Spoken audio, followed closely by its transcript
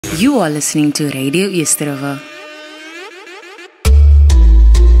You are listening to Radio Yesterova.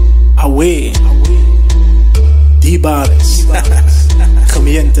 Away. Die bares.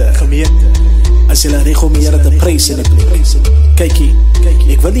 Gemeente. As julle reg om die Here te prys in die plek. Kykie,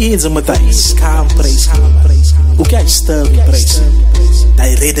 ek wil nie eens met hy skaam prys. Hoe kan jy sterk prys?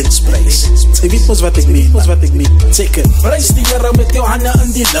 Die reddingsprys. Sy weet mos wat ek meen. Zeker. Prys die Here met jou hande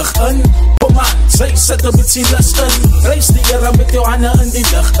in die lug in. Kom aan, sy sit 'n bietjie lus in. Prys die Here met jou hande in die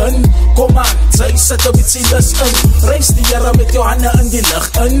lug in. Kom aan, sy sit 'n bietjie lus in. Prys die Here met jou hande in die lug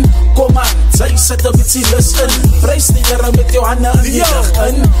in. Kom aan, sy sit 'n bietjie lus in. Prys die Here met jou hande in die lug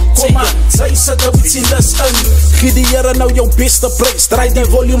in. Kom aan, sy sit 'n bietjie lus in. Gee die Here nou jou beste prys. Draai die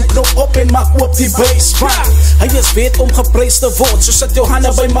volume knop op en maak oop die bass. Hy is weet om geprys te word. So sit jou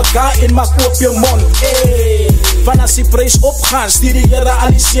hande by mekaar en maak oop jou mond. Van as die prys opgaan, stuur die Here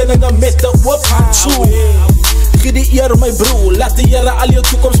al die seëninge met 'n oop hand. So gee die eer my broer, laat die Here al jou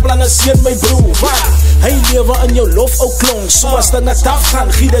toekomsplanne seën my broer. Want hy lewe in jou lof ou klonk. So as dinge taaf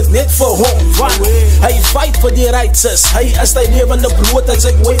gaan, gee dit net vir hom. Want hy fight vir die righteous. Hy is die lewende brood en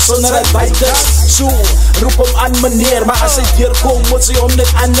sy ooit sonder uitbuiters. So roep hom aan meneer, maar as hy deurkom, moet sy hom net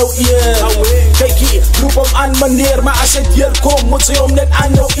aan nou eer. Kykie, roep hom aan meneer, maar as hy deurkom, moet sy hom net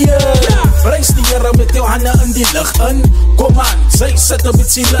aan nou eer. Prys die Here met jou hande in die lug in. Kom aan, sy sit 'n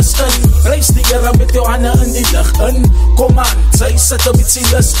bietjie lus in. Prys die Here met jou hande in die lug in. Kom aan, sy sit 'n bietjie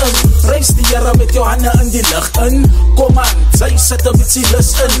lus in. Prys die Here met jou hande in die lug in. Kom aan, sy sit 'n bietjie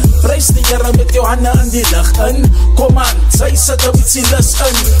lus in. Prys die Here met jou hande in die lug in. Kom aan, sy sit 'n bietjie lus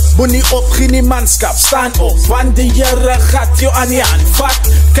in. Moenie opgee nie manskap, staan op, want die Here gaat jou aan die hand vat.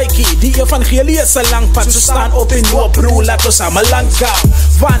 Kykie, die evangelie is 'n lang pad, so staan op en loop broer, laat ons saam landkap.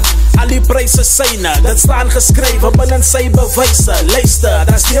 Want al die pryse syne, dit staan geskrywe binne sy bewyse. Luister,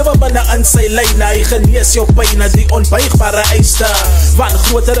 daar's lewe binne in sy lyne. Hy genees jou pyne, die onbuigbare eiste. Want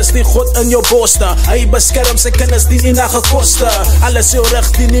groter is die God in jou borste. Hy beskerm sy kinders die nie na gekoste. Alles jou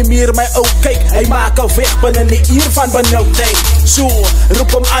rig die nie meer my ou kyk. Hy maak 'n weg binne die uur van benoudheid. So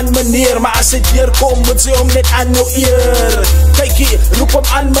roep hom aan meneer, maar as hy deurkom, moet sy hom net aan nou eer. Kykie, roep hom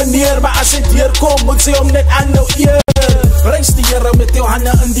aan meneer, maar as hy deurkom, moet sy hom net aan nou eer. Prys die Here met jou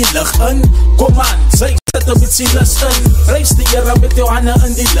hande in die lug in. Kom aan, sy sit 'n bietjie lus in. Prys die Here met jou hande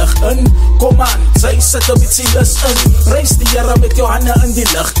in die lug in. Kom aan, sy sit 'n bietjie lus in. Prys die Here met jou hande in die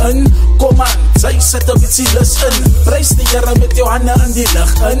lug in. Kom aan, sy sit 'n bietjie lus in. Prys die Here met jou hande in die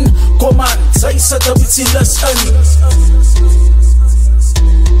lug in. Kom aan, sy sit 'n bietjie lus in.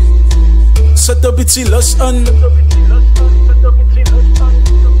 Sit 'n bietjie lus in.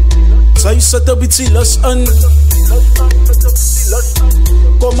 Sy sit 'n bietjie lus in.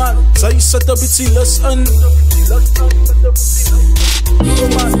 Kom aan, sy sit 'n bietjie lus in.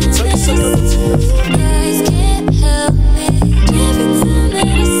 Kom aan, sy sit 'n bietjie lus in. Guys can't help me, everything that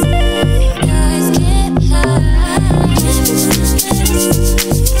I say. Guys can't help me, everything that I say.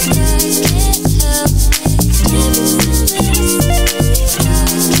 Guys can't help me, everything that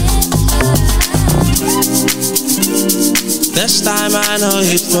I say. This time I know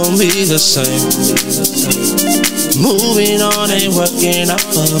it won't be the same. Moving on ain't working out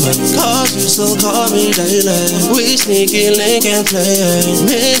for me, cause you still call me daily. We sneaky link and play.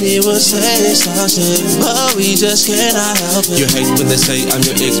 Many will say it's toxic, but we just cannot help it. You hate when they say I'm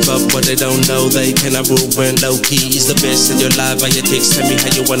your ex, but what they don't know, they cannot ruin. Low key is the best in your life. By your text, tell me how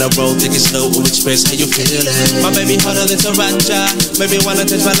you wanna roll. Take it slow and express how you feeling. My baby harder than Sriracha. Maybe wanna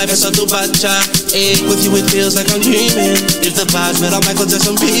change my life, it's so do bacha. With you it feels like I'm dreaming. If the vibes met all Michael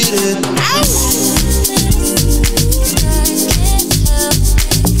Jackson beat it. Ow!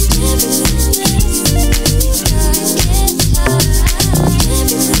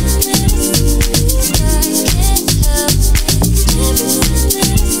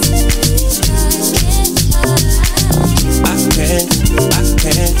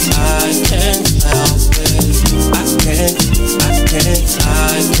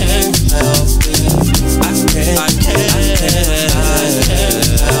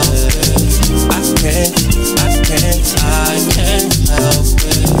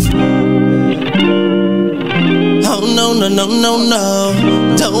 No,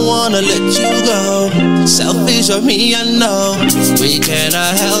 don't wanna let you go. Selfish of me, I know. We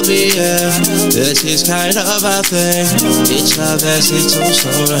cannot help it, yeah. This is kind of our thing. Each love has its own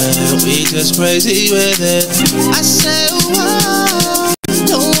story. We just crazy with it. I say, whoa,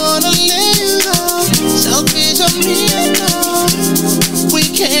 don't wanna let you go. Selfish of me, I know. We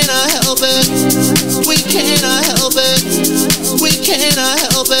cannot help it. We cannot help it. We cannot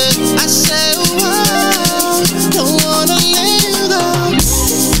help it. I say, whoa, don't wanna let you go.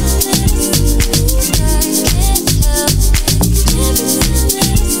 Guys can't help everything that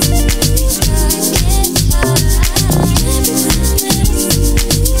I say.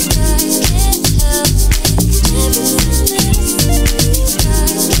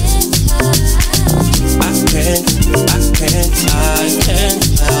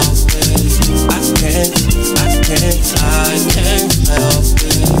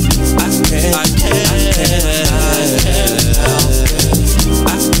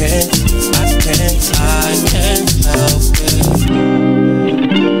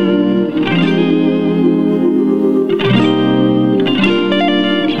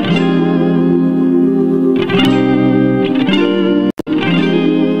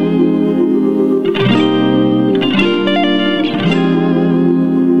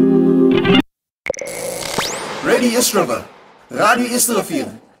 Radio East River. Radio East River.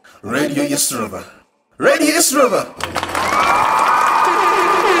 Radio East River. Radio East River.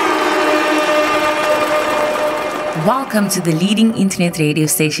 Welcome to the leading internet radio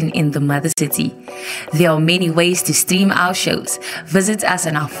station in the mother city. There are many ways to stream our shows. Visit us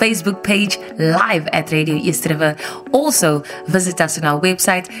on our Facebook page, live at Radio East River. Also, visit us on our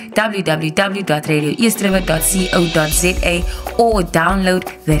website, www.radioeastriver.co.za, or download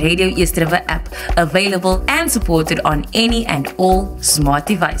the Radio East River app, available and supported on any and all smart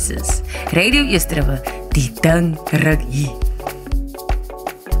devices. Radio East River, die ding ruk hier.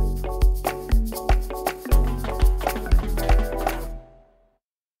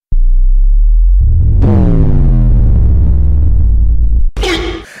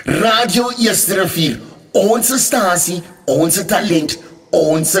 Radio Eerste Rivier, onze stasie, onze talent,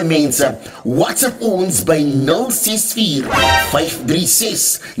 onze mense. WhatsApp ons by 064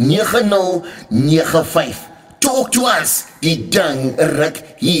 536 9095. Talk to us, die ding ruk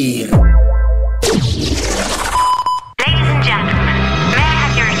hier. Ladies and gentlemen, may I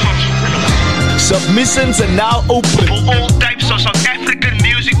have your attention, please? Submissions are now open for all types of South African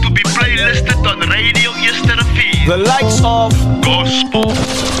music to be playlisted on Radio Eerste Rivier. The likes of gospel,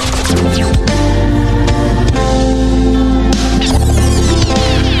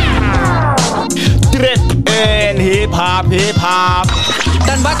 trap en hip-hop.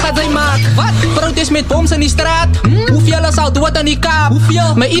 Dan wat gaat hij maken? Wat? Protest met boms in die straat? Hoeveel zou dood aan die kaap?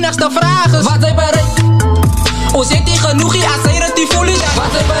 Hoeveel? Mijn enigste vraag is: wat zij bereikt? O, zit die genoeg hier als zij het die voelen?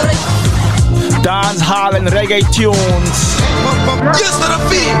 Wat zij bereikt? Dancehall en reggae tunes. Eerste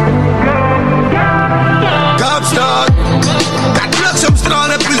Rivier. Kaapstad. Dat Bliksomstraal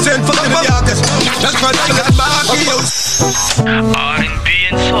represent voor de jagers. Dat wat ik het maken, jongens. R&B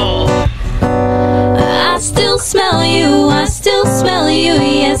en soul. I still smell you, I still smell you,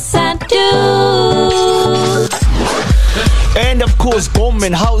 yes I do. And of course, bomb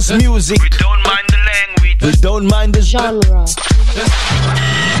and house music. We don't mind the language. We don't mind the genre.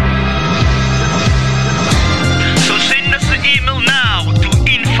 So send us an email now to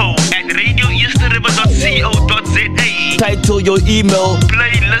info@radioeastriver.co.za. Title your email.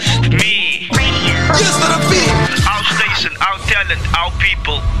 Playlist me. Eerste Rivier. Our station, our talent, our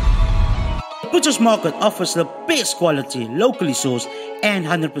people. Butcher's Market offers the best quality, locally sourced, and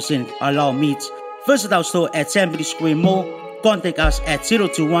 100% halal meats. Visit our store at Sambry Square Mall. Contact us at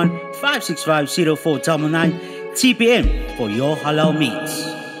 021-565-0499 TPM for your halal meats.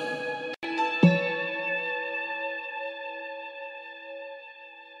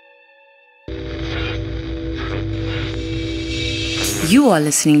 You are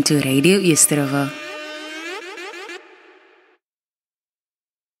listening to Radio East River.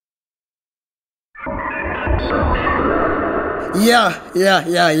 Yeah.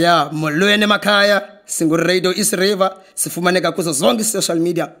 Molweni emakhaya, singu Radio East River, sifumaneka kuzo zonke social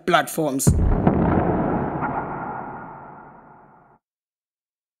media platforms.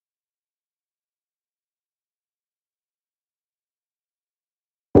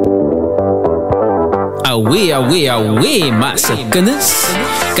 Away, massa kinders.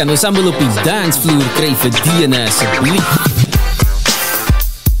 Kan ons allemaal op die dansvloer kry vir DNS asseblief.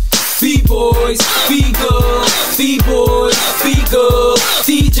 B-boys, B-girls, B-boys, B-girls,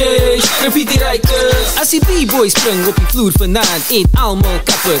 DJs, graffiti writers. As die B-boys spring op die vloer vanaand en almal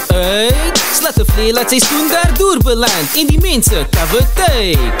kap het uit, slaat 'n vlee laat sy skoen daardoor beland en die mense cover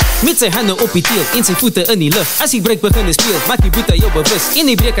tyd. Met sy hande op die teel en sy voete in die lug. As die break begin speel, maak die boeta jou bewus en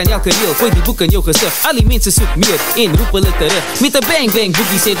hy breek aan elke reel, gooi die boek in jou gesig. Al die mense soek meer en roep hulle terug met 'n bang bang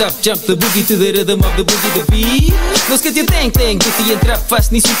boogie set up, jump the boogie to the rhythm of the boogie the beat. Nou skat jy tank, dit jy trap vas,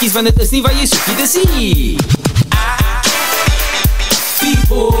 nie soekies want dit is nie waar jy soekie te sien.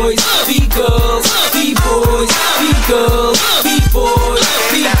 B-boys, B-girls, B-boys, B-girls, B-boys,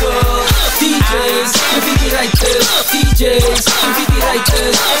 B-girls, DJs, graffiti writers, DJs, graffiti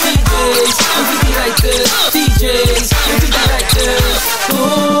writers, DJs, graffiti writers, DJs, graffiti writers.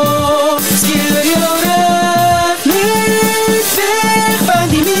 Oh, skielik jou rug, niet weg van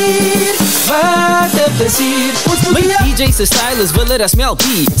die muur, wat 'n plesier. My DJ se style is willer as Mel B.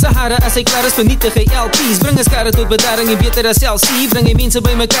 Sahara as hy klaar is vernietig hy LP's. Bring 'n skare tot bedaring en beter as LC. Bring hy mense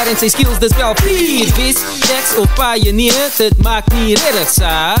by mekaar en sy skills dis wel vier. Wis, Dex of Pioneer, dit maak nie regtig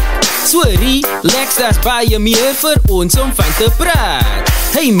saak. So relax, daar's baie meer vir ons om van te praat.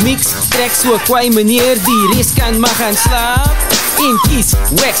 Hy mix, trek so kwai meneer, die res kan maar gaan slaap. En kies,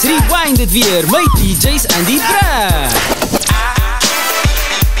 wax, rewind dit weer, my DJ's aan die praat.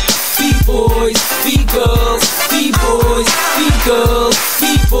 B-boys, B-girls, B-boys, B-girls,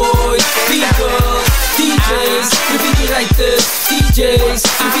 B-boys, B-girls, DJs, graffiti writers, DJs, DJs,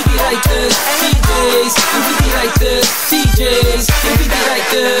 graffiti writers, DJs, graffiti writers, DJs, graffiti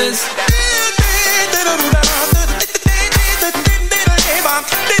writers.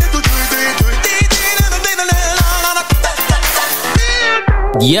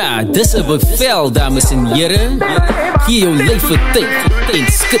 Ja, dis 'n bevel, dames en here. Gee jou lyf 'n tyd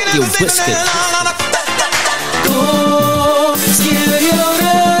en skud jou biscuit. Kom, skeer jou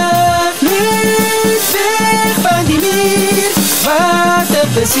rug, net weg van die muur. Wat 'n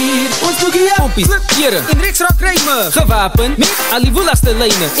plesier, ons boekie jou pompies, kere en reksrak krijg me gewapend met al die woeligste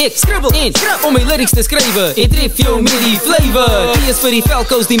lyne. Ek skribbel en skrap om my lyrics te skrywe. En tref jou met die flavor. Die is vir die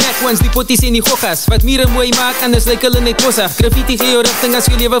velkoos, die Mac ones, die potties en die goggas. Wat mure mooi maak, anders lyk hulle net bossa. Graffiti gee jou rigting as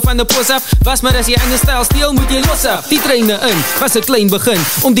jy lewe van 'n pos af. Was maar as jy in 'n styl steel, moet jy los af. Die treine in, was 'n klein begin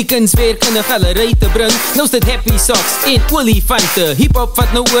om die kunswerk in 'n galery te bring. Nou is dit happy socks en olifante. Hip-hop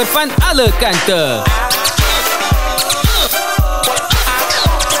vat nou oor van alle kante.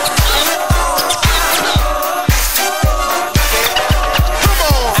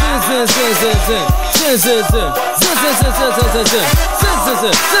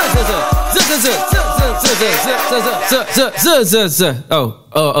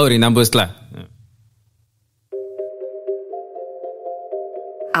 Oh, die number is klaar.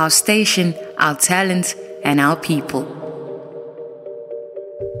 Our station, our talent, and our people.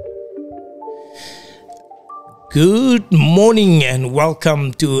 Good morning and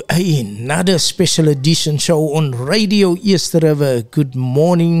welcome to another special edition show on Radio East River. Good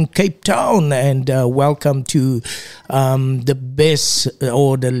morning, Cape Town, and welcome to the best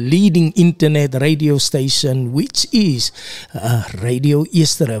or the leading internet radio station, which is Radio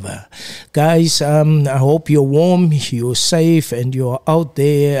East River. Guys, I hope you're warm, you're safe, and you're out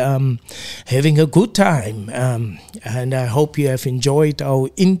there having a good time. And I hope you have enjoyed our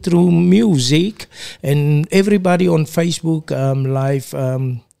intro music, and everybody on Facebook live,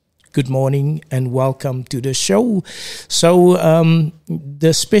 good morning and welcome to the show. So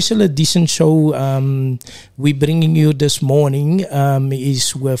the special edition show we're bringing you this morning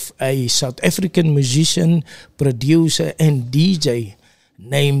is with a South African musician, producer and DJ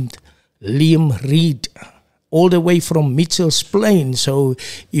named Liam Reid, all the way from Mitchell's Plain. So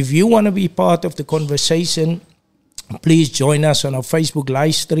if you want to be part of the conversation, please join us on our Facebook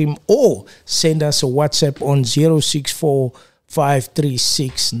live stream or send us a WhatsApp on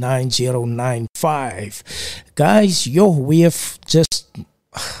 064-536-9095. Guys, we have just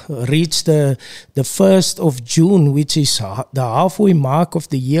reached the 1st of June, which is the halfway mark of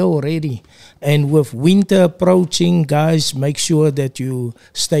the year already. And with winter approaching, guys, make sure that you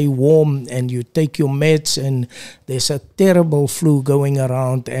stay warm and you take your meds. And there's a terrible flu going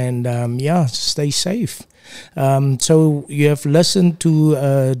around. And stay safe. So you have listened to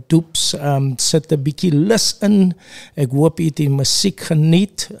Doeps, sit 'n bietjie lus in. Ek hoop jy het die musiek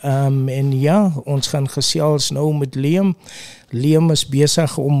geniet. En ja, ons gaan gesels nou met Liam. Liam is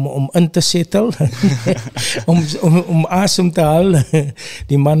besig om in te settle, om asem te haal.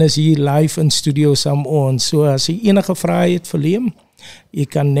 Die man is hier live in studio saam ons. So as jy enige vrae het vir Liam, jy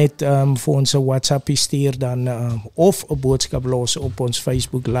kan net vir ons 'n WhatsApp stuur dan of 'n boodskap los op ons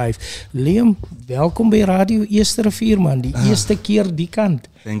Facebook live. Liam, welkom by Radio East Rivier, man. Die eerste keer die kant.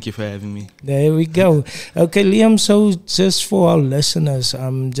 Thank you for having me. There we go. Okay, Liam, so just for our listeners,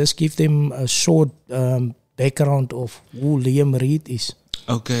 just give them a short background of who Liam Reid is.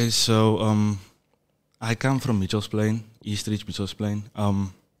 Okay, so I come from Mitchell's Plain, East Ridge, Mitchell's Plain.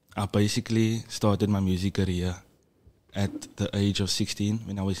 I basically started my music career at the age of 16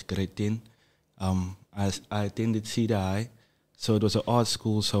 when I was grade 10. I attended Cedar High, so it was an art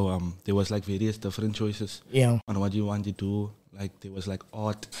school, so there was like various different choices on what you want to do. Like there was like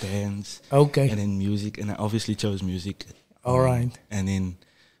art, dance, and then music, and I obviously chose music. All right. And then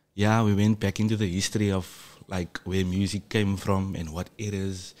we went back into the history of like where music came from and what it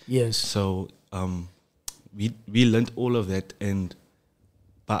is. Yes. So we learned all of that, and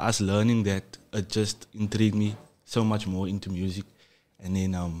by us learning that, it just intrigued me so much more into music. And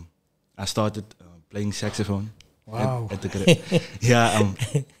then I started playing saxophone. Wow. At the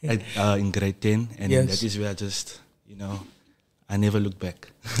in grade 10, and that is where I just, I never look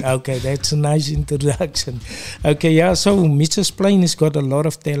back. Okay, that's a nice introduction. Okay, so Mitchell's Plain has got a lot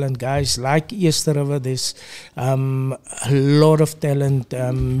of talent, guys. Like East River, there's a lot of talent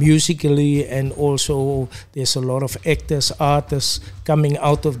musically, and also there's a lot of actors, artists coming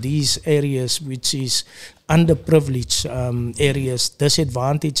out of these areas, which is underprivileged areas,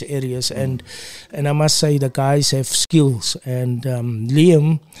 disadvantaged areas, and I must say the guys have skills. And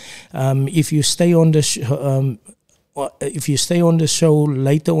Liam, if you stay on the if you stay on the show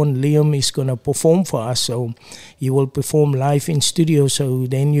later on, Liam is gonna perform for us. So he will perform live in studio. So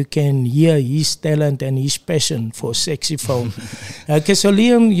then you can hear his talent and his passion for saxophone. Okay, so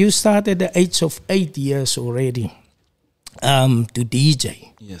Liam, you started at the age of 8 years already to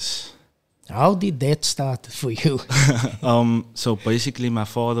DJ. Yes. How did that start for you? So basically, my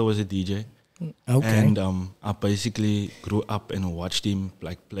father was a DJ. Okay. And I basically grew up and watched him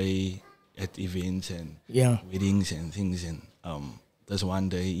like play at events and weddings and things. And this one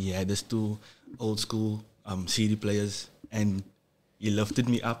day he had us 2 old school CD players, and he lifted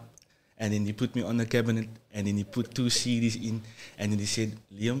me up, and then he put me on the cabinet, and then he put 2 CDs in, and then he said,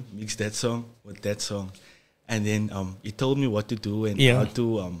 Liam, mix that song with that song. And then he told me what to do and how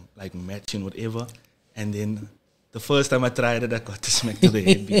to like match and whatever. And then the first time I tried it, I got the smack to the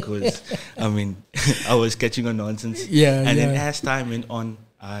head because, I mean, I was catching on nonsense. Yeah, and then as time went on,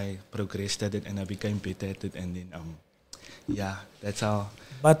 I progressed at it and I became better at it. And then, that's how.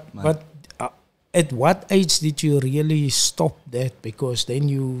 But at what age did you really stop that? Because then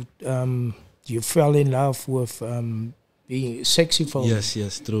you fell in love with being saxophone.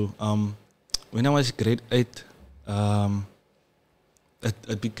 Yes, true. When I was grade 8,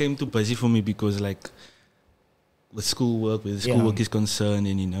 it became too busy for me because like, with schoolwork, where the schoolwork is concerned,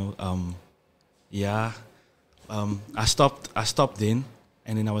 and I stopped then,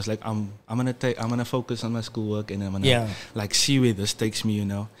 and then I was like, I'm gonna focus on my schoolwork, and I'm gonna like see where this takes me,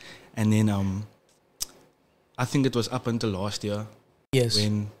 and then I think it was up until last year,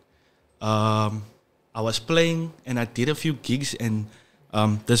 when I was playing and I did a few gigs, and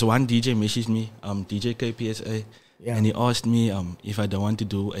this one DJ messaged me, DJ KPSA, and he asked me if I don't want to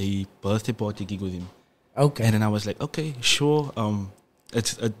do a birthday party gig with him. Okay. And then I was like, okay, sure.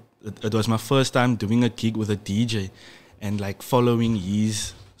 It was my first time doing a gig with a DJ and like following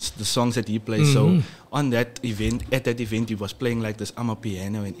the songs that he plays. So on that event, he was playing like this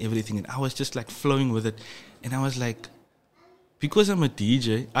piano and everything, and I was just like flowing with it. And I was like, because I'm a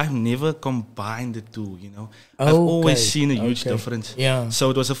DJ, I've never combined the two, I've always seen a huge difference. Yeah. So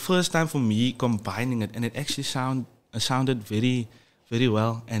it was the first time for me combining it, and it actually sounded very, very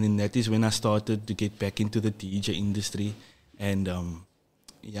well. And then that is when I started to get back into the DJ industry, and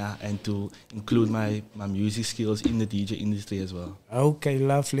and to include my music skills in the DJ industry as well. Okay,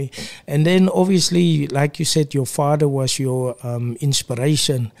 lovely. And then obviously, like you said, your father was your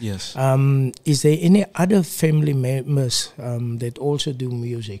inspiration. Yes. Is there any other family members that also do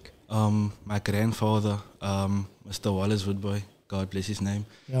music? My grandfather, Mr. Wallace Woodboy, God bless his name.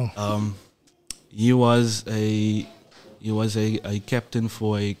 Yeah. He was a captain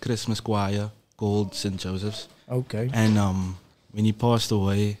for a Christmas choir called St. Joseph's. Okay. And when he passed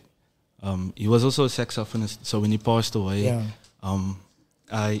away, he was also a saxophonist. So when he passed away,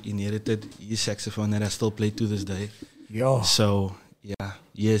 I inherited his saxophone that I still play to this day. Yeah. So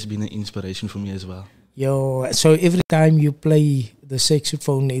he has been an inspiration for me as well. So every time you play the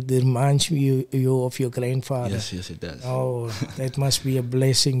saxophone, it reminds you of your grandfather. Yes, it does. Oh, that must be a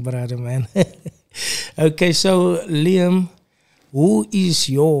blessing, brother, man. Okay, so Liam, who is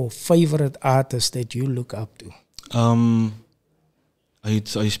your favorite artist that you look up to? Are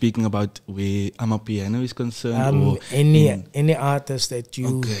you speaking about where Amapiano is concerned? Or any artist that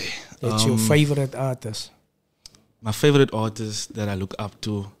you that's your favorite artist? My favorite artist that I look up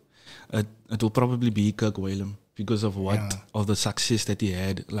to, it will probably be Kirk Whalum, because of of the success that he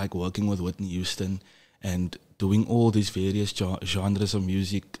had, like working with Whitney Houston and doing all these various genres of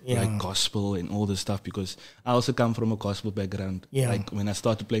music, like gospel and all this stuff, because I also come from a gospel background. Like when I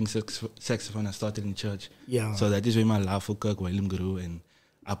started playing saxophone, I started in church. So that is where my love for Kirk Whalum grew, and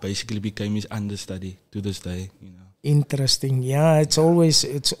I basically became his understudy to this day, Interesting. Yeah, it's always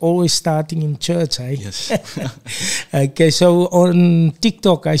starting in church, eh? Yes. Okay, so on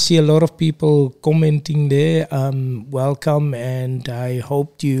TikTok, I see a lot of people commenting there. Welcome, and I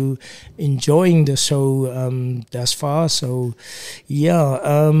hope you enjoying the show thus far. So,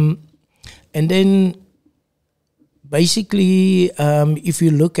 and then basically, if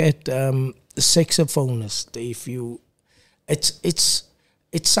you look at saxophonist, it's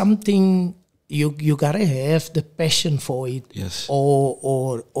something. You gotta have the passion for it,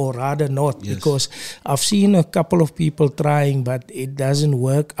 or rather not, because I've seen a couple of people trying, but it doesn't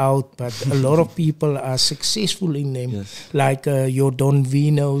work out. But a lot of people are successful in them, like your Don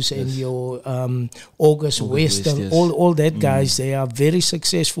Vinos and your August West, all that guys. They are very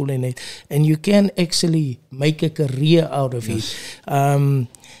successful in it, and you can actually make a career out of it.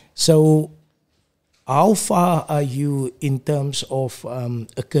 So. How far are you in terms of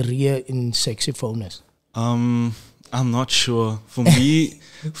a career in saxophonist? I'm not sure. For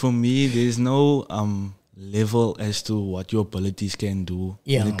me, there's no level as to what your abilities can do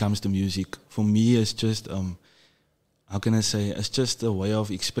Yeah. when it comes to music. For me, it's just how can I say? It's just a way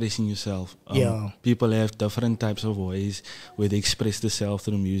of expressing yourself. Yeah. People have different types of ways where they express themselves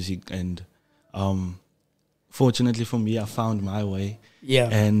through music, and fortunately for me, I found my way. Yeah.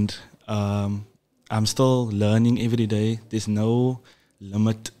 And I'm still learning every day. There's no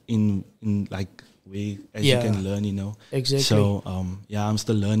limit in like way as you can learn, you know. Exactly. So yeah, I'm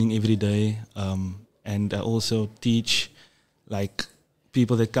still learning every day. And I also teach like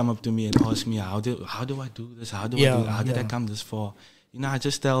people that come up to me and ask me how do I do this? How do I do how did I come this far? You know, I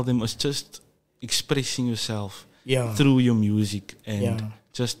just tell them it's just expressing yourself through your music and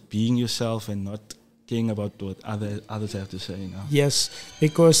just being yourself and not caring about what others have to say, you know. Yes,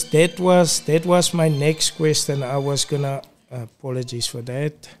 because that was my next question. I was gonna apologies for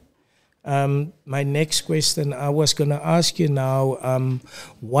that. My next question I was gonna ask you now,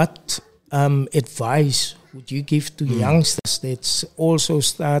 what advice would you give to youngsters that's also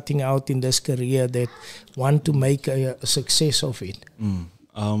starting out in this career that want to make a success of it?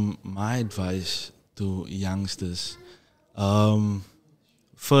 My advice to youngsters,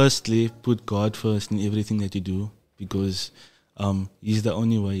 firstly, put God first in everything that you do, because He's the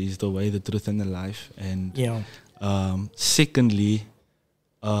only way, He's the way, the truth, and the life. And secondly,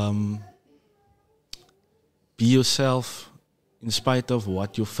 be yourself in spite of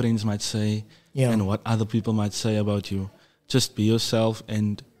what your friends might say and what other people might say about you. Just be yourself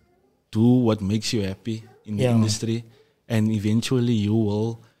and do what makes you happy in the industry, and eventually you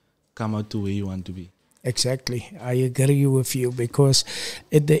will come out to where you want to be. Exactly. I agree with you, because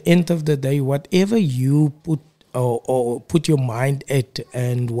at the end of the day, whatever you put or put your mind at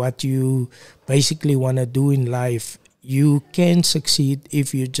and what you basically want to do in life, you can succeed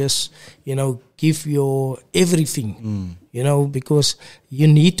if you just, give your everything, because you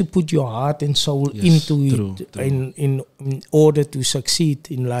need to put your heart and soul into it in order to succeed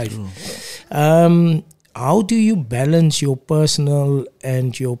in life. How do you balance your personal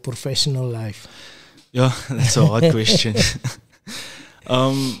and your professional life? Yeah, that's a hard question.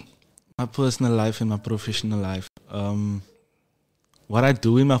 My personal life and my professional life. What I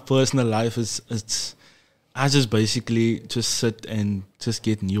do in my personal life is I just basically just sit and just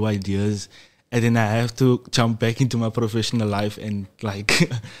get new ideas, and then I have to jump back into my professional life and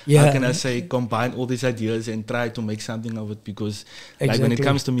how can I say, combine all these ideas and try to make something of it, because like when it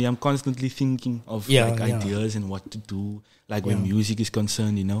comes to me, I'm constantly thinking of ideas and what to do, when music is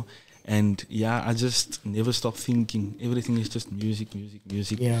concerned, And I just never stop thinking. Everything is just music.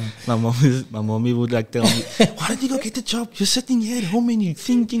 Yeah. My mommy would tell me, why don't you go get a job? You're sitting here at home and you're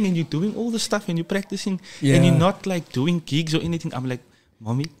thinking and you're doing all the stuff and you're practicing and you're not doing gigs or anything. I'm like,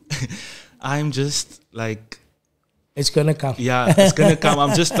 Mommy, I'm just it's gonna come. Yeah, it's gonna come.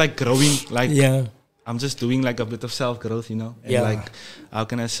 I'm just growing. I'm just doing a bit of self-growth, And how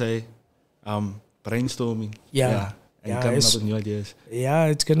can I say, brainstorming. And coming up with new ideas. Yeah,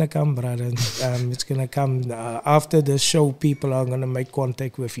 it's going to come, brother. It's going to come. After the show, people are going to make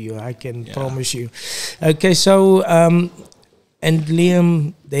contact with you. I can promise you. Okay, so, and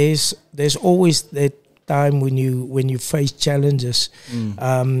Liam, there's always that time when you face challenges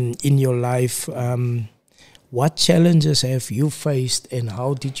in your life. What challenges have you faced and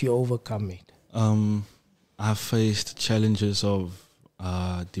how did you overcome it? I faced challenges of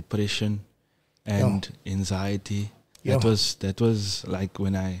depression and anxiety. That was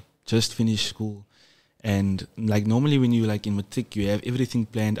when I just finished school, and normally when you in matric, you have everything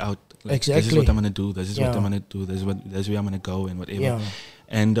planned out. Exactly. This is what I'm gonna do. This is what I'm gonna do. This is where I'm gonna go and whatever.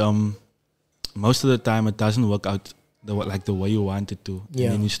 And most of the time it doesn't work out the way you want it to.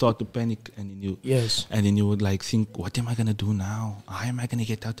 And then you start to panic, and then you would think, what am I gonna do now? How am I gonna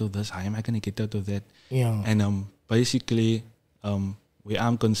get out of this? How am I gonna get out of that? And basically, where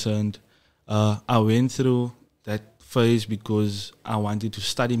I'm concerned, I went through that phase because I wanted to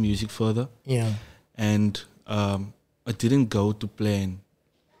study music further. And it didn't go to plan.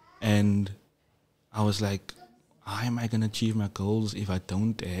 And I was like, how am I going to achieve my goals if I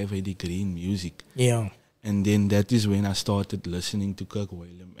don't have a degree in music? And then that is when I started listening to Kirk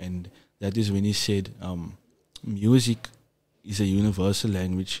Whalum. And that is when he said, music is a universal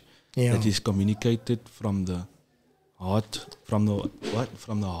language that is communicated from the heart, from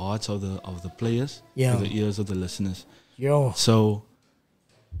the hearts of the players to the ears of the listeners. So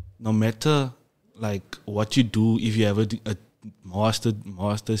no matter what you do, if you have a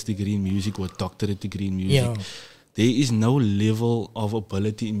master's degree in music or a doctorate degree in music, there is no level of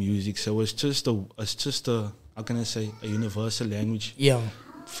ability in music. So it's just a how can I say, a universal language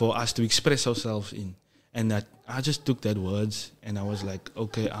for us to express ourselves in. And that I just took that words and I was like,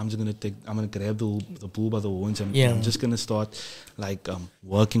 okay, I'm gonna grab the bull by the horns and I'm just gonna start like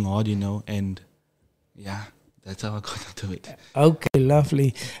working hard, you know, and yeah, that's how I got into it. Okay,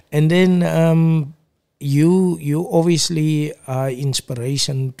 lovely. And then you obviously are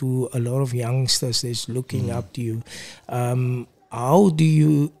inspiration to a lot of youngsters that's looking up to you. How do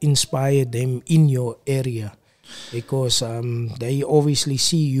you inspire them in your area? Because they obviously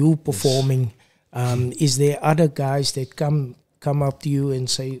see you performing. Is there other guys that come up to you and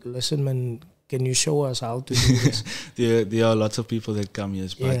say, listen, man, can you show us how to do this? There are lots of people that come,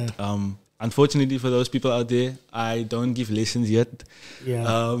 yes, but unfortunately for those people out there, I don't give lessons yet.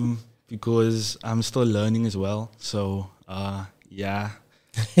 Because I'm still learning as well. So, yeah.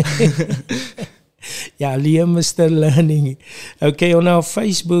 Yeah, Liam is still learning. Okay, on our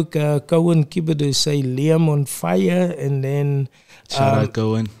Facebook, Cohen Kibedu say Liam on fire, and then shout out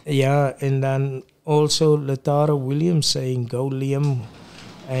Cohen. Yeah, and then also Latara Williams saying go Liam,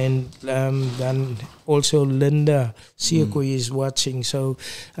 and then also Linda Sieko is watching. So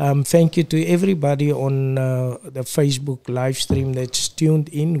thank you to everybody on the Facebook live stream that's tuned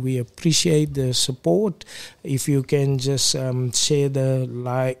in. We appreciate the support. If you can just share the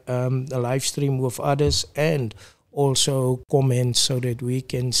live stream with others and also comment so that we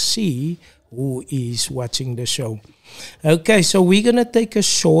can see who is watching the show. Okay, so we're going to take a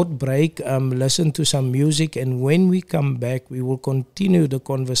short break, listen to some music, and when we come back, we will continue the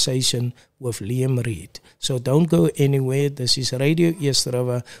conversation with Liam Reid. So don't go anywhere. This is Radio East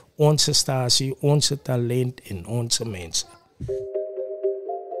River, ons stasie, ons talent en ons mense.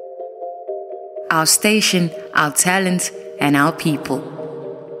 Our station, our talent, and our people.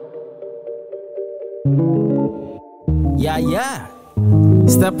 Ja.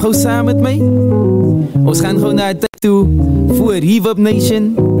 Stap gauw saam met my. Ons gaan gauw naar het toe. Voor Reverb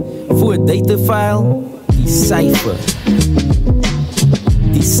Nation. Voor Datafile. Die cijfer.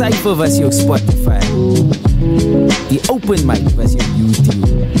 Die cijfer was jou Spotify. Die open mic was jou YouTube.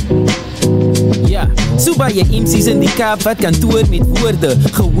 Ja, so baie MC's in die Kaap wat kan toer met woorde.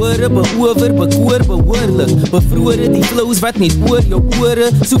 Gehore, beover, bekoor, behoorlik. Bevrore die flows wat net oor jou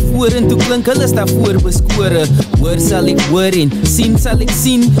ore. So vorentoe klink, hulle sta voor beskore. Hoor sal ek hoor en sien sal ek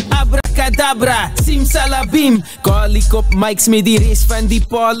sien. Abracadabra, simsalabim. Kalik op mics met die rest van die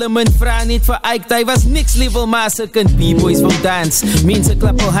parlement. Vra net vir Ike, hy was niks level maar se kind B-boys wou dans. Mense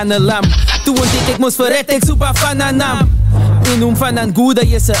klap al hande lam. Toe ontdek ek mos verret ek sopa van Anam. En om van Angoeda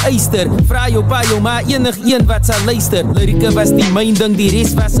is 'n eister. Vra jou pa jou ma enig een wat sal luister. Lirieke was die myn ding, die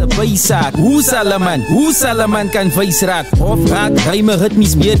rest was 'n bysaak. Hoe sal 'n man kan wys raak? Of raak ryme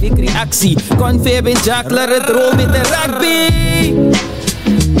ritmies meer wek reaksie. Confab en Jack laat het rol met 'n rugby.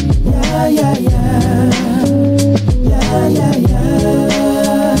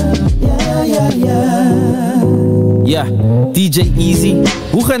 Ja, DJ Easy,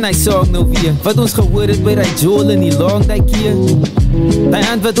 hoe gaan hy song nou weer? Wat ons gehoor het by die Joel in die long die keer. Die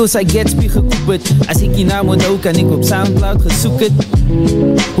hand wat ons hy Gatsby gekoop het. As ek die naam onthou kan ek op Soundcloud gesoek het.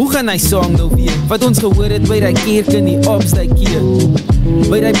 Hoe gaan hy song nou weer? Wat ons gehoor het by die kerk in die Ops die keer.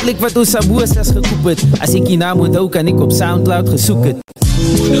 By die plek wat ons samosas gekoop het. As ek die naam onthou kan ek op Soundcloud gesoek het.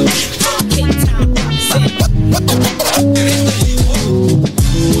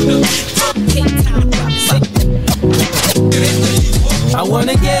 I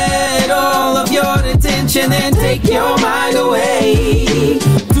wanna get all of your attention and take your mind away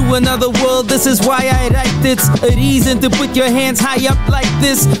to another world. This is why I write it. A reason to put your hands high up like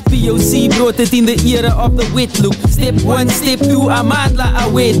this. POC brought it in the era of the wet look. Step 1, step 2, Amandla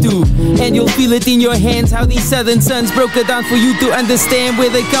Awetu. And you'll feel it in your hands how these southern sons broke it down for you to understand where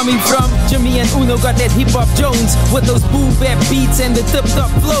they're coming from. Jimmy and Uno got that hip-hop Jones with those boom-bap beats and the tip-top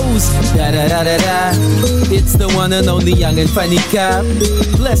flows. Da-da-da-da-da. It's the one and only young and funny cop.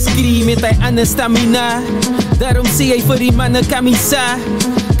 Plus scream met hy ander stamina. Daarom sê hy vir die manne kamisa.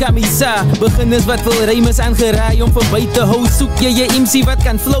 Kamisa, beginners wat wil rym is aangeraai om verby te hou. Soek jy MC wat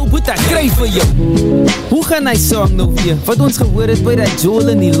kan flow, boeta, kry vir jou. Hoe gaan hy song nou weer? Wat ons gehoor het by die Joel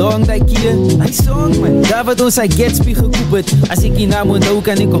in die long die keer. Hy song man, daar wat ons hy Gatsby gekoop het. As ek die naam onthou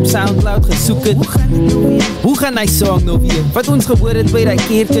kan ek op Soundcloud gesoek het. Hoe gaan dit nou weer? Hoe gaan hy song nou weer? Wat ons gehoor het by die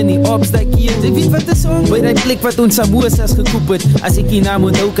kerk in die Ops die keer. Jy weet wat die song? By die plek wat ons samosas gekoop het. As ek die naam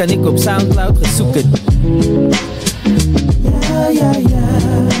onthou kan ek op Soundcloud gesoek het. Ja.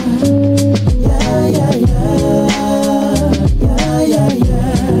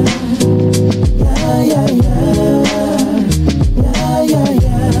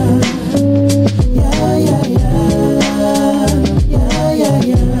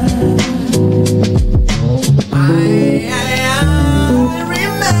 I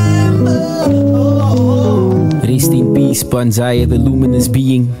remember peace, Banzai, the luminous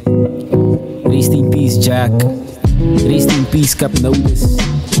being. Rest in peace, Jack. Rest in peace, Cap Notice.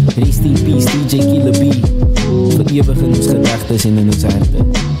 Rest in peace, DJ Killer B. Verewig in ons gedagtes en in ons harte.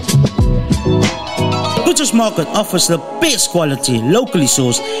 Butcher's Market offers the best quality, locally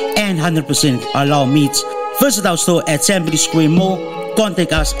sourced and 100% halal meats. Visit our store at Sambry Square Mall.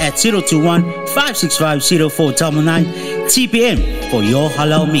 Contact us at 021-565-0499 TPM for your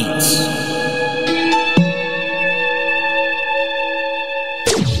halal meats.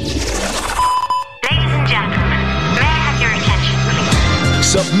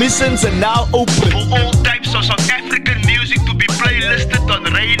 Submissions are now open. For all types of South African music to be playlisted on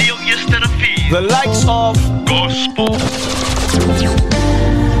Radio Yesterday. The likes of Gospel,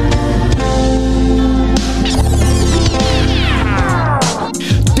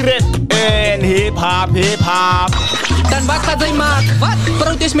 Trap en hip-hop. Dan wat gaat zij maken? Wat?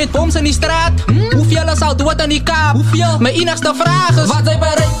 Protest met boms in die straat? Hoeveel zou doen wat aan die kaap? Hoeveel? Mijn enigste vraag is: wat zij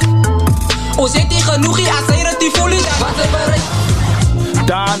bereikt? O, zit die genoeg hier als zij het die voelen? Wat zij bereikt?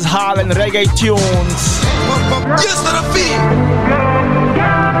 Dancehall en reggae tunes. Yesterday.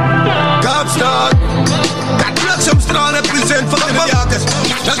 Kaapstad. Dat Bliksem represent voor de jagers.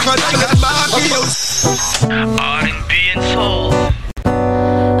 Dat kan ik niet maken, jongens. R&B en soul. I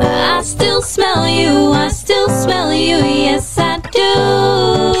still smell you, I still smell you, yes I do.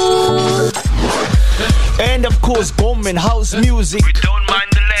 And of course, bomb and house music. We don't mind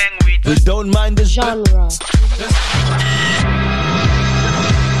the language. We don't mind the genre.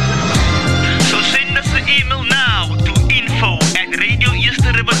 So send us an email now to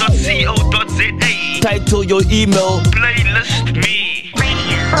info@radioeasterriver.co.za. Title your email. Playlist me.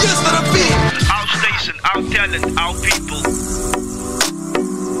 Yesterday. Our station, our talent, our people.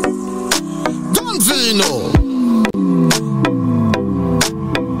 Don Vino.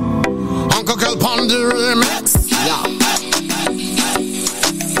 Uncle Kelpon the remix. Yeah.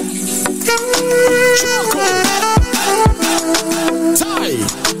 Choco. Ty.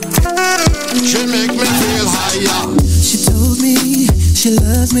 She make me feel higher. She told me she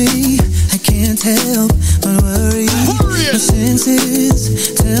loves me. I can't help but worry. My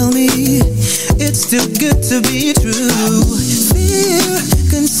senses tell me it's still good to be true. Fear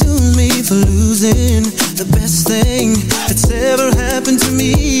consumes me for losing the best thing that's ever happened to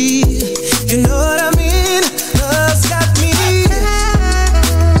me. You know what I mean? Love's got me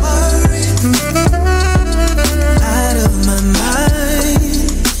worried, out of my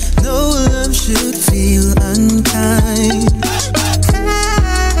mind. No love should feel unkind.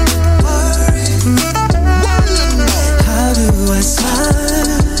 How do I smile?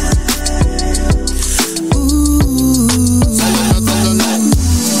 Ooh,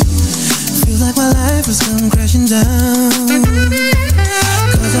 feel like my life has come crashing down.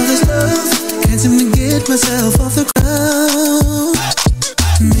 Cause all this love, can't seem to get myself off the ground.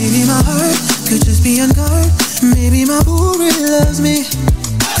 Maybe my heart could just be on guard. Maybe my boo really loves me.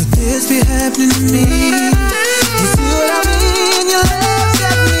 Could this be happening to me? You see what I mean? Your love's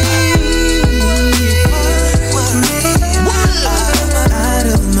got me out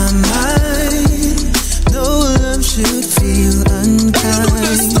of my mind. No love should feel unkind.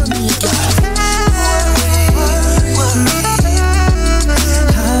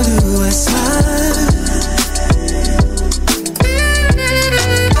 How do I smile?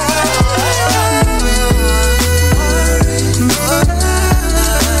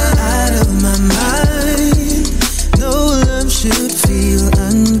 Out of my mind. No love should feel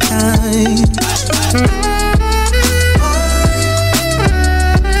unkind.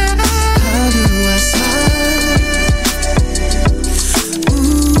 How do I smile?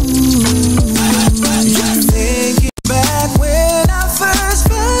 Thinking back when I first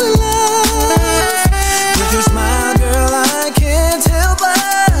fell in love with your smile, girl, I can't help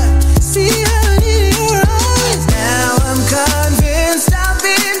but see how in your eyes. Now I'm convinced I've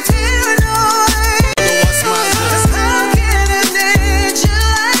been paranoid. 'Cause how can an angel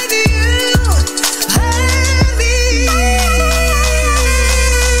like you hide me?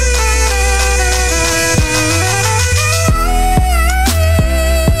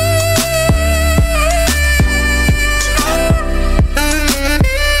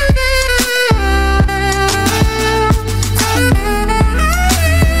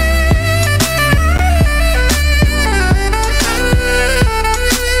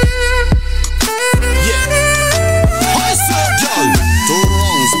 I said, girl, 2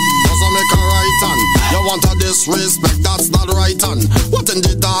 wrongs doesn't make a right hand. You want a disrespect, that's not right hand. What in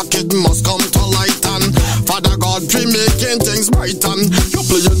the dark, it must come to light hand. Father God, we making things bright and you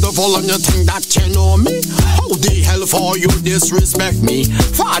playing the fool and you think that you know me. How the hell for you disrespect me?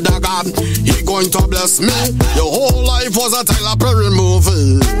 Father God, he going to bless me. Your whole life was a Tyler Perry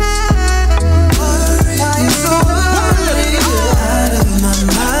movie. I'm so worried, out of my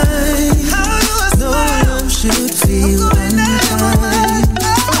mind. No one should feel unkind.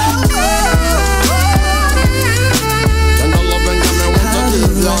 And the love and me want to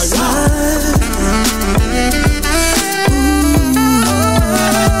give like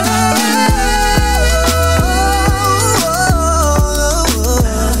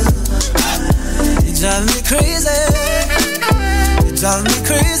You drive me crazy. You drive me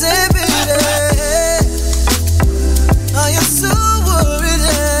crazy, baby. I am so worried.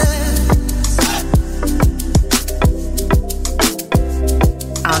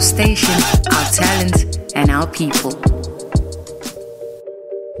 Our station, our talent, and our people.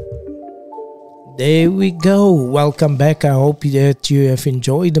 There we go. Welcome back. I hope that you have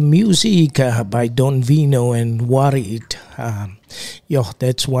enjoyed the music by Don Vino and Worried.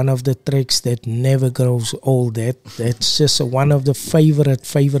 That's one of the tracks that never grows old. That's just one of the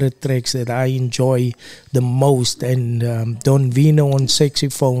favorite tracks that I enjoy the most. And Don Vino on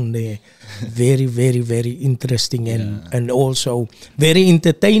saxophone there. Very, very, very interesting and also very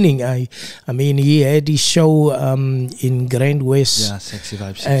entertaining. I mean, he had his show in Grand West. Yeah, Sexy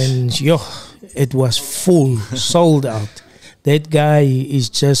Vibes. And it was full, sold out. That guy is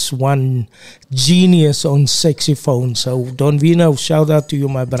just one genius on saxophone. So Don Vino, shout out to you,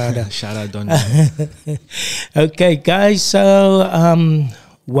 my brother. Shout out, Don Vino. Okay, guys. So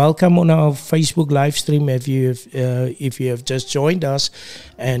welcome on our Facebook live stream if you have just joined us,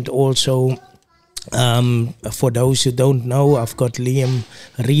 and also for those who don't know, I've got Liam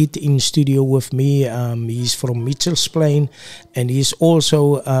Reed in studio with me. He's from Mitchell's Plain, and he's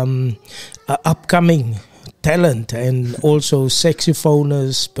also an upcoming talent and also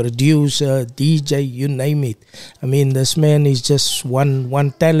saxophonist, producer, DJ, you name it. I mean, this man is just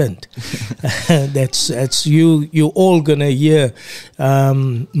one talent. That's you all gonna hear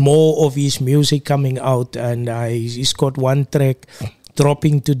more of his music coming out, and he's got one track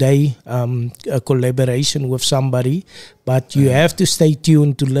dropping today, a collaboration with somebody, but you have to stay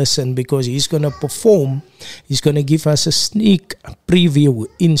tuned to listen because he's going to perform. He's going to give us a sneak preview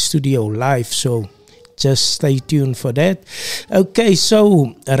in studio live, so just stay tuned for that. Okay,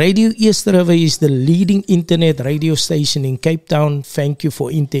 so Radio East River is the leading internet radio station in Cape Town. Thank you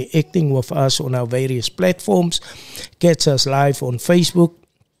for interacting with us on our various platforms. Catch us live on Facebook,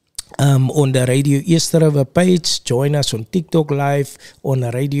 on the Radio East River page. Join us on TikTok live on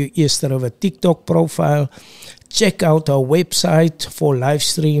the Radio East River TikTok profile. Check out our website for live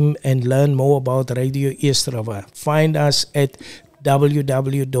stream and learn more about Radio East River. Find us at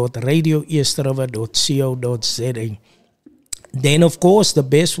www.radioeastriver.co.za. Then, of course, the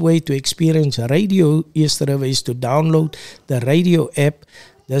best way to experience Radio East River is to download the radio app.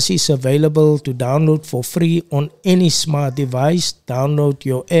 This is available to download for free on any smart device. Download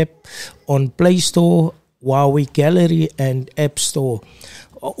your app on Play Store, Huawei Gallery, and App Store.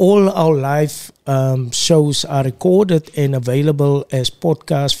 All our live shows are recorded and available as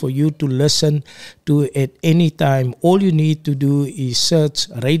podcasts for you to listen to at any time. All you need to do is search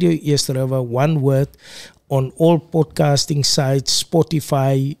Radio East River, one word, on all podcasting sites,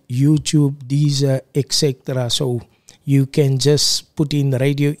 Spotify, YouTube, Deezer, etc. So you can just put in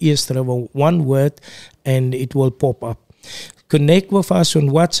Radio East River, one word, and it will pop up. Connect with us on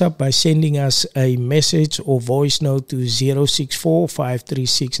WhatsApp by sending us a message or voice note to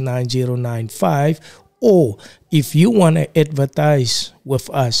 064-536-9095. Or if you want to advertise with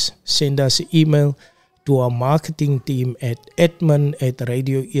us, send us an email to our marketing team at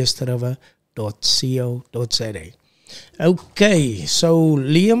admin@radioeastriver.co.za. Okay, so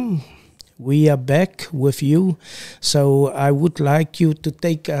Liam, we are back with you. So I would like you to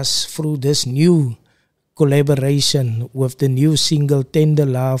take us through this new collaboration with the new single Tender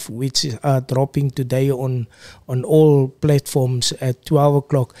Love, which are dropping today on all platforms at 12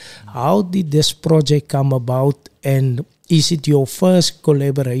 o'clock. How did this project come about, and is it your first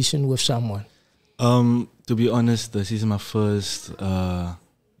collaboration with someone? To be honest, this is my first this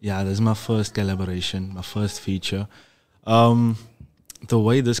is my first collaboration, my first feature. The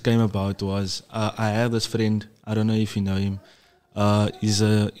way this came about was I have this friend, I don't know if you know him. He's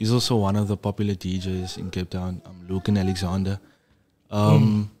also one of the popular DJs in Cape Town, Luke and Alexander.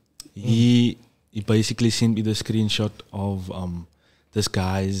 He basically sent me the screenshot of this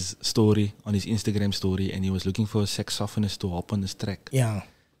guy's story on his Instagram story, and he was looking for a saxophonist to hop on this track. Yeah.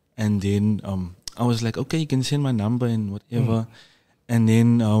 And then I was like, okay, you can send my number and whatever. And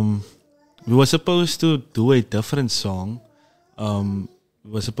then we were supposed to do a different song. But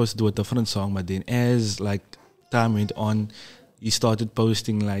then as like time went on, he started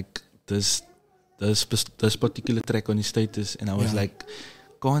posting like this particular track on his status, and I was like,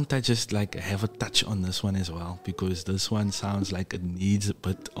 can't I just like have a touch on this one as well? Because this one sounds like it needs a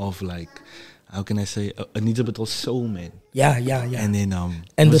bit of like, how can I say, it needs a bit of soul, man. Yeah. And then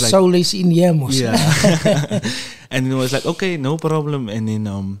and the soul is in here, most. Yeah. And then it was like, okay, no problem. And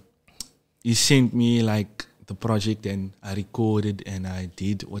then he sent me like the project, and I recorded and I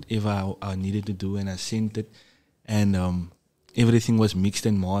did whatever I needed to do, and I sent it, and everything was mixed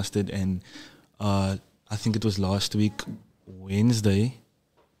and mastered. And I think it was last week Wednesday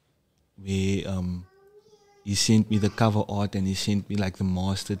where he sent me the cover art, and he sent me like the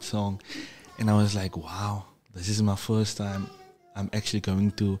mastered song, and I was like, wow, this is my first time I'm actually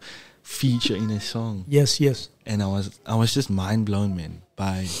going to feature in a song. Yes. And I was just mind blown, man,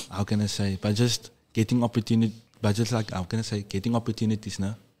 by just getting opportunity, getting opportunities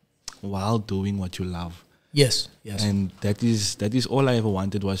now while doing what you love. Yes. And that is all I ever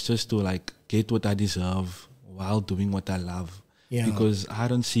wanted, was just to like get what I deserve while doing what I love. Yeah. Because I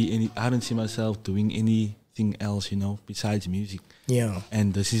don't see myself doing anything else, besides music. Yeah.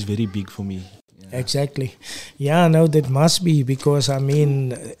 And this is very big for me. Yeah. Exactly. Yeah, no, that must be, because I mean,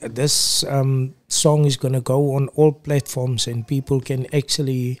 this song is going to go on all platforms, and people can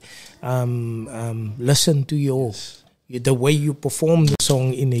actually listen to the way you perform the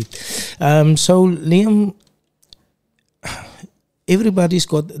song in it. So Liam, everybody's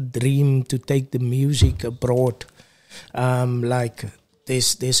got a dream to take the music abroad. Like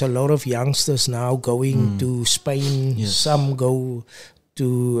there's a lot of youngsters now going to Spain. Yes. Some go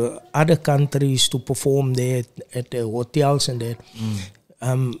to other countries to perform there at the hotels and that.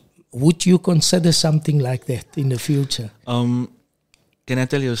 Would you consider something like that in the future? Can I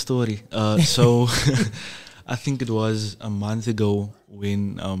tell you a story? So I think it was a month ago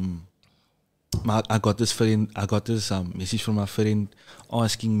when I got this message from my friend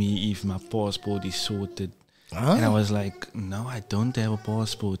asking me if my passport is sorted. And I was like, no, I don't have a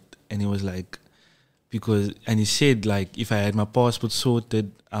passport. And he was like, and he said like, if I had my passport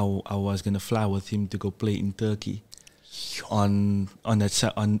sorted, I was gonna fly with him to go play in Turkey in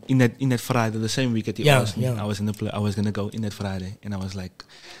that Friday, the same week that he asked me. I was gonna go in that Friday, and I was like,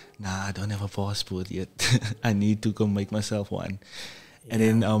 nah, I don't have a passport yet. I need to go make myself one. And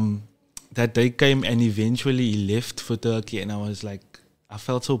then that day came, and eventually he left for Turkey, and I was like, I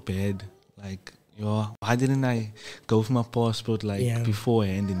felt so bad, like, why didn't I go for my passport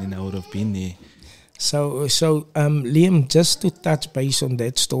beforehand, and then I would have been there. So Liam, just to touch base on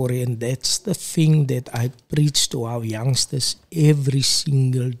that story, and that's the thing that I preach to our youngsters every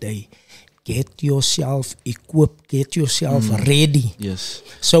single day. Get yourself equipped, get yourself ready. Yes.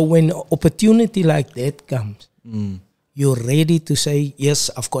 So when opportunity like that comes, you're ready to say, yes,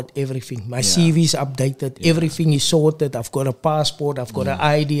 I've got everything. My CV is updated, everything is sorted, I've got a passport, I've got an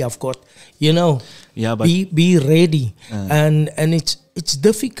ID, I've got, but be ready. And it's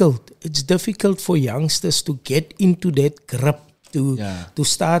difficult. It's difficult for youngsters to get into that grip, to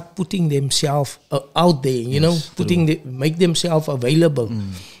start putting themselves out there, make themselves available.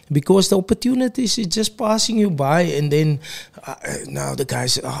 Because the opportunities is just passing you by, and then now the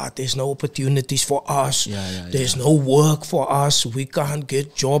guys say, there's no opportunities for us. There's no work for us. We can't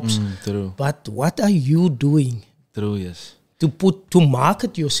get jobs. True. But what are you doing? True, yes. To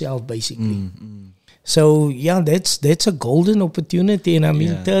market yourself, basically. So that's a golden opportunity. And I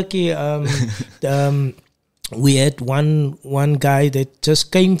mean, Turkey, we had one guy that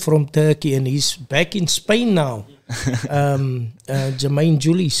just came from Turkey, and he's back in Spain now. Jermaine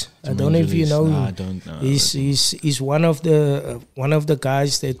Julius. I don't know if you know him. No, I don't know. He's one of the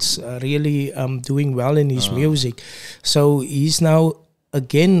guys that's really doing well in his music. So he's now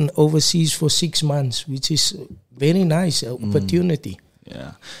again overseas for 6 months, which is very nice opportunity.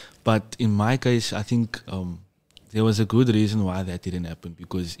 Yeah, but in my case, I think there was a good reason why that didn't happen,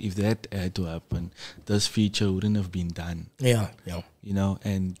 because if that had to happen, this feature wouldn't have been done. Yeah.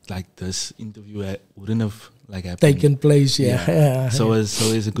 And like this interview wouldn't have happened. Taken place. So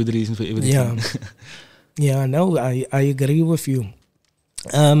it's a good reason for everything. No, I agree with you.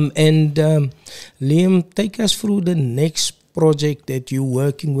 And Liam, take us through the next project that you're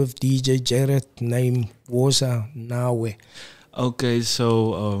working with DJ Jared, named Woza Nawe. Okay,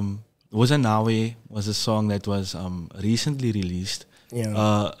 so Woza Nawe was a song that was recently released.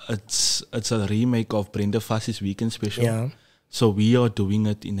 It's a remake of Brenda Fassie's Weekend Special. So we are doing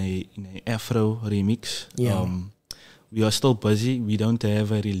it in a Afro remix. We are still busy. We don't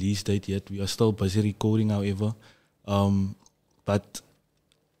have a release date yet. We are still busy recording, however. But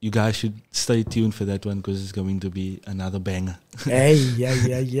you guys should stay tuned for that one because it's going to be another banger. Hey,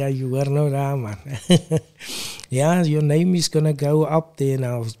 yeah, you are no man. Yeah, your name is gonna go up there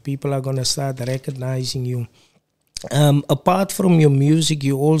now. People are gonna start recognizing you. Apart from your music,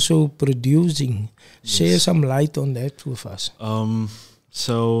 you're also producing. Share some light on that with us.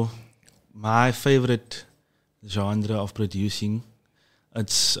 So my favorite genre of producing,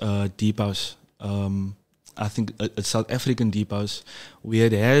 it's deep house. I think it's South African deep house, where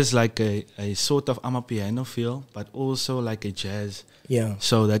it has like a sort of amapiano feel, but also like a jazz. Yeah.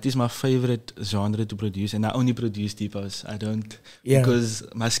 So that is my favorite genre to produce, and I only produce deep house. I don't, because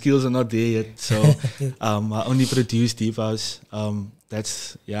my skills are not there yet. So I only produce deep house.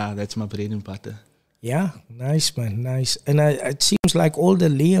 That's my bread and butter. Yeah, nice man, nice. And it seems like all the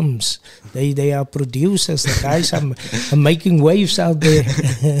Liams, they are producers. The guys are making waves out there.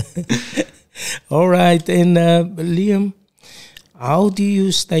 All right, and Liam, how do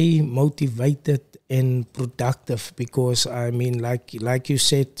you stay motivated and productive? Because I mean, like you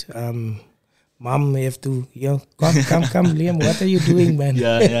said, Mom have to, come, Liam. What are you doing, man?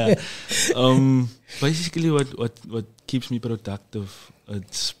 Yeah. Basically, what keeps me productive?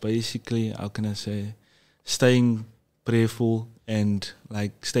 It's basically, how can I say, staying prayerful and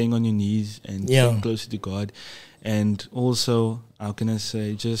like staying on your knees and staying closer to God, and also, how can I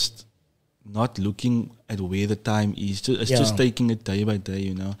say, just not looking at where the time is. It's just taking it day by day,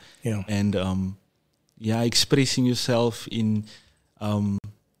 you know. Yeah. And expressing yourself in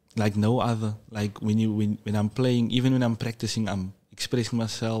like no other. Like when I'm playing, even when I'm practicing, I'm expressing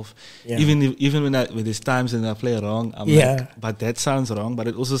myself. Yeah. Even when there's times when I play wrong, I'm like, but that sounds wrong, but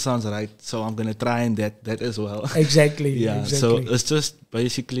it also sounds right. So I'm gonna try and that as well. Exactly. Yeah. Exactly. So it's just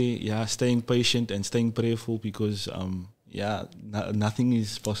basically staying patient and staying prayerful because nothing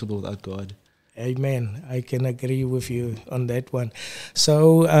is possible without God. Amen. I can agree with you on that one.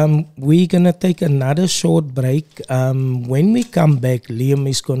 So we're going to take another short break. When we come back, Liam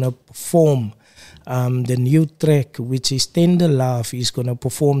is going to perform the new track, which is Tender Love. He's going to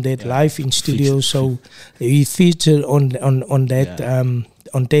perform that live in studio. So he featured on that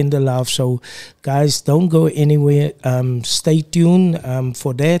on Tender Love. So guys, don't go anywhere. Stay tuned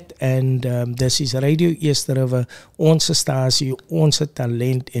for that. And this is Radio Eerste River, onze stasie, onze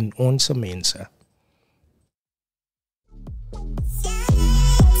talent en onze mense.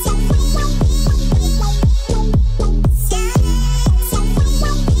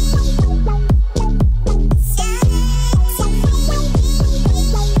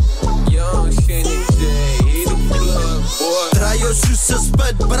 Soos 'n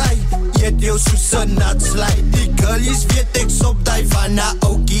spitbrei, eet jou soos 'n natsluit. Die girlies weet ek sop die van 'n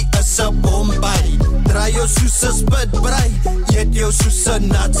oukie is 'n Bombay. Draai jou soos 'n spitbrei, eet jou soos 'n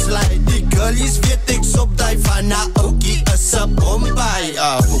natsluit. Die girlies weet ek sop die van 'n oukie is 'n Bombay.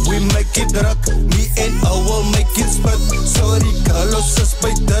 We make it druk, me and I will make it spit. Sorry girls, is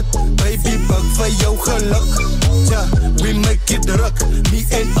by dit, baby bug vir jou geluk. Ja, we make it druk, me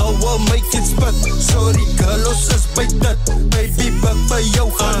and I will make it spit. Sorry girls, is by dit, baby bug vir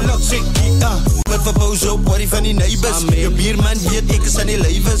jou geluk. Sikkie, met verbou so body van die neighbors. Jou bierman weet ek is aan die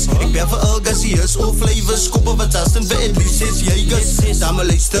levens. Ek ben vir Elgas, hier is all flavors. Koppe wat Justin vir at least 6 Jaegers. Dame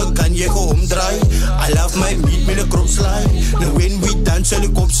luister, kan jy omdraai? I love my meat met 'n kropslaai. Nou when we dance, sal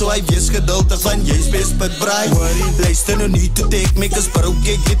ek op so hy wees geduldig van jy's best pit braai. Luister nou nie te take, make us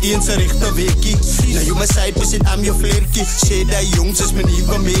broke, ek het eens 'n regte weekie. Nou jy my side piece en I'm your flerkie. Sê die jongs is my nie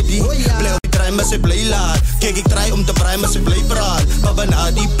komedie. Bly op die trein, maar sy bly laat. Kijk, ek try om te braai, maar sy bly praat. Maar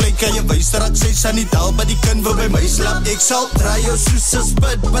na die plek kan jy wys dat sy sal nie daal, maar die kind wil by my slap. Ek sal draai jou soos 'n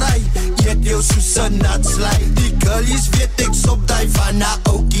spitbraai, eet jou soos 'n natsluit. Die girlies weet ek sop die van 'n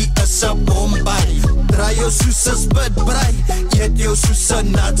oukie is 'n Bombay. Draai jou soos 'n spitbraai, eet jou soos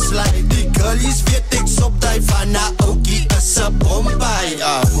 'n natsluit. Die girlies weet ek sop die van 'n oukie is 'n Bombay.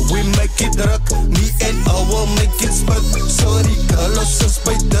 We make it druk, me and I will make it spit. Sorry girls, is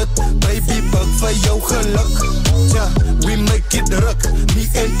by dit, baby bug vir jou geluk. Ja, we make it druk, me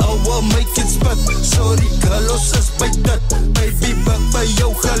and I will make it spit. Sorry girls, is by dit, baby bug vir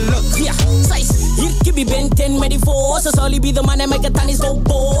jou geluk. Ja, size, hier kibie Ben 10 met die force. As all be the man and make a tannies go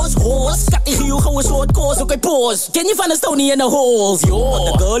boss. Horse, kat die gejoe gouwe soort koos, ook pause. Ken je van een stony in the holes? Yo,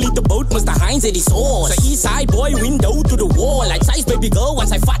 the girl eat the boat, Mr. Heinz in the sauce. So east side boy, window to the wall. Like size baby girl,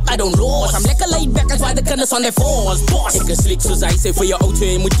 once I fat, I don't lose. I'm lekker laid back, that's why the kinders on their falls. Boss, ik is slick zoals hij zei, voor je auto,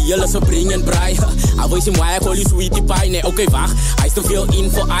 je moet die hele zo brengen, braai. I weet hem why I call you sweetie pie, nee, oké, wacht. Hij is te veel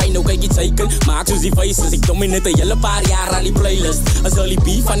info, I know, kijk iets zeker. Maak zoals die faces, ik domineer een hele paar jaar aan die playlist. Als al die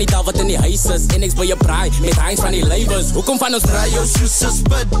beef van die taal wat in die huis is. En ik speel je braai, met Heinz van die labels. Hoe kom van ons draai jou soos 'n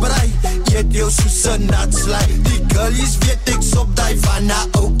spitbraai, eet jou soos soos 'n natslei. Die girlies weet ek's op die van 'n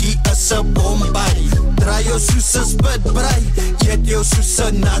oukie is 'n Bombay. Draai jou soos 'n spitbrei, eet jou soos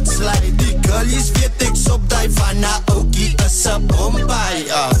 'n natslei. Die girlies weet ek's op die van 'n oukie is 'n Bombay.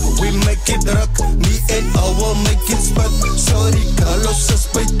 We make it rock, me and our make it spit. Sorry girl, ons is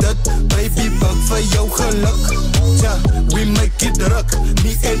by dit, baby bug vir jou geluk. Ja, we make it rock,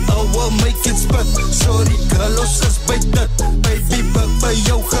 me and our make it spit. Sorry girl, ons is by dit, baby bug vir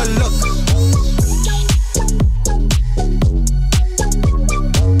jou geluk.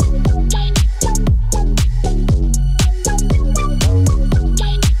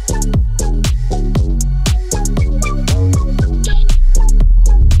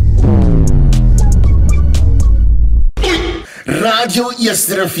 Radio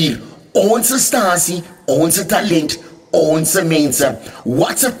Eerste Rivier, onze stasie, onze talent, onze mense.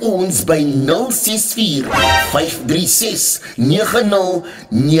 WhatsApp ons by 064 536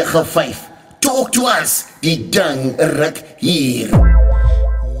 9095. Talk to us, die ding ruk hier.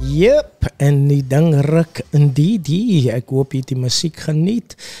 Yep, en die ding ruk indeed. Ek hoop jy die musiek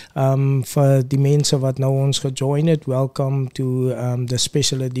geniet. Vir die mense wat nou ons gejoin het, welcome to the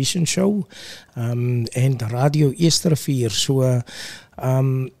special edition show. En Radio Eerste Rivier. So,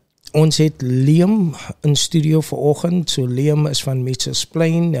 ons het Liam in studio vanoggend. So Liam is van Mitchell's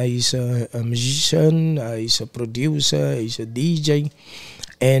Plain. Hy is 'n musician, hy is 'n producer, hy is 'n DJ.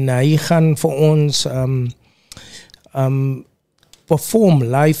 En hy gaan vir ons perform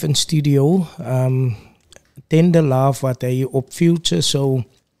live in studio, Tender Love wat hy op Future. So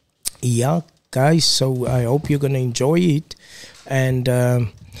yeah, guys, so I hope you're going to enjoy it, and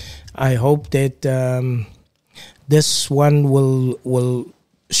I hope that this one will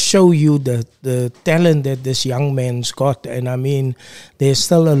show you the talent that this young man's got. And I mean, there's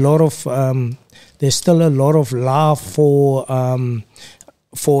still a lot of love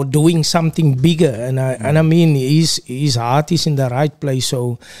for doing something bigger, and I mean his heart is in the right place.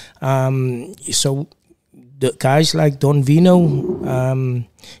 So so the guys like Don Vino,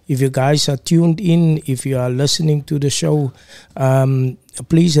 if you guys are tuned in, if you are listening to the show,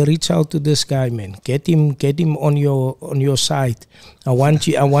 please reach out to this guy, man. Get him on your side. I want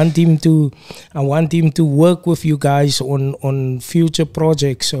him to work with you guys on future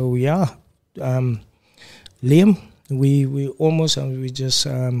projects. So yeah, Liam, we almost we just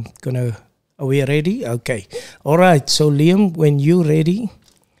gonna. Are we ready? Okay, all right. So Liam, when you're ready,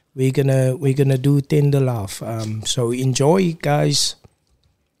 we're gonna do Tender Love. So enjoy, guys.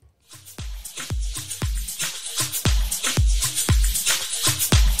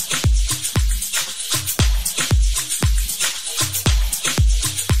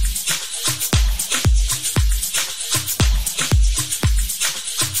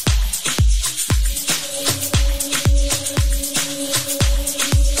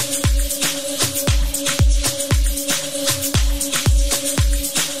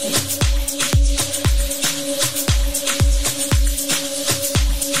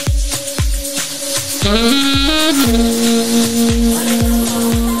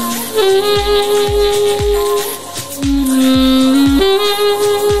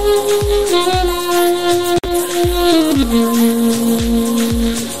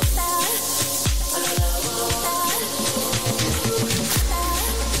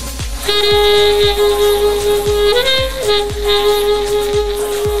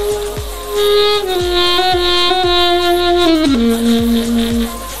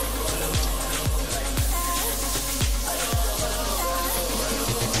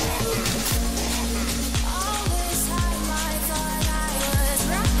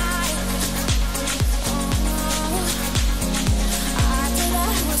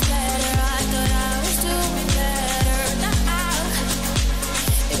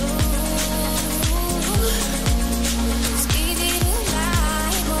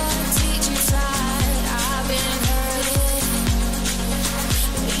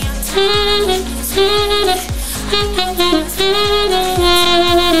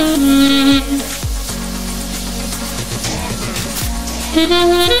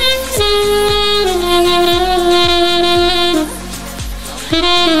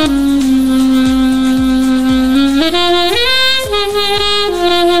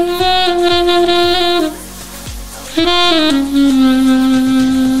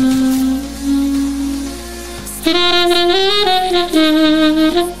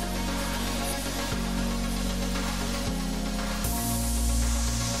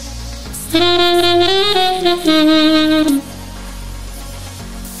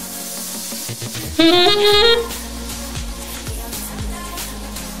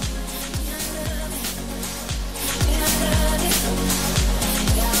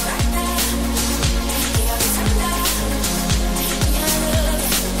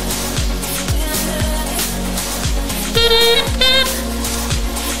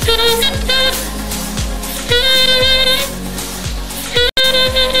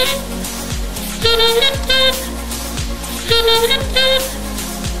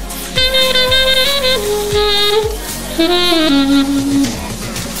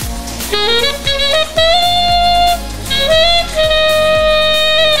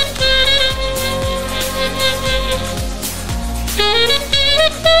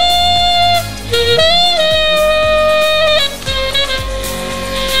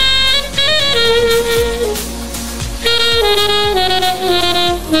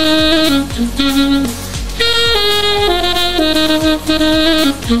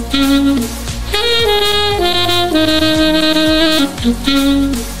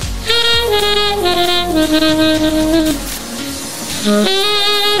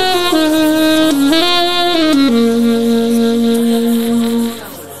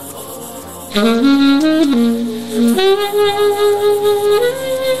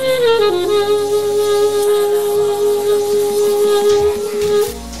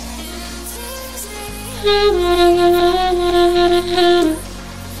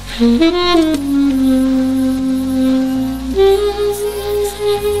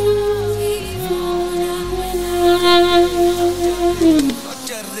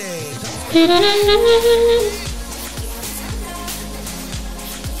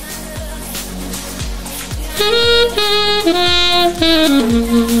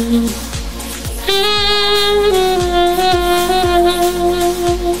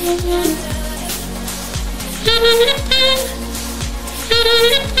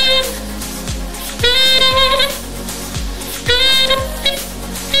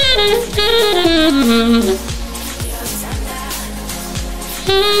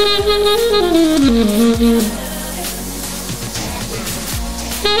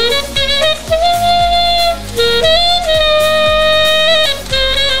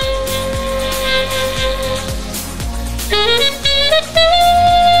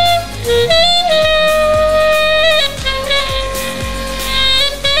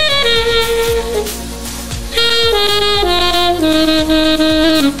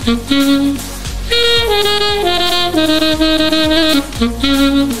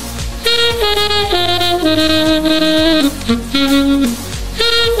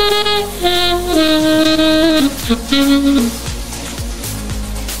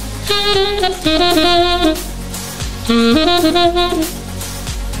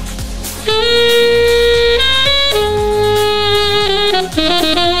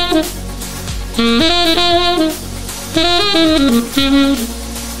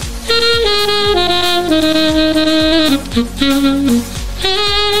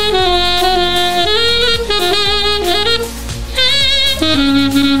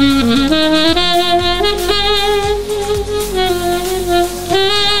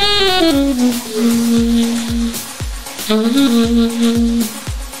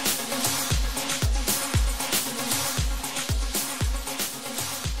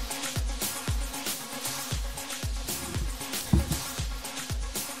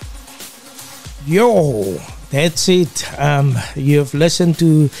 Yo, that's it. You've listened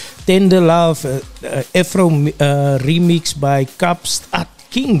to Tender Love, Afro remix by Kapstad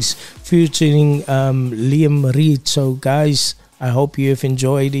Kings featuring Liam Reed. So guys, I hope you have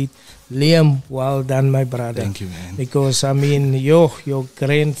enjoyed it. Liam, well done, my brother. Thank you, man. Because I mean, your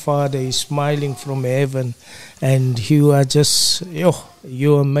grandfather is smiling from heaven, and you are just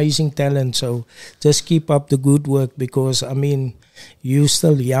you're amazing talent. So just keep up the good work, because I mean, you're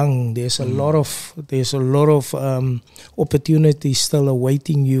still young. There's a lot of opportunities still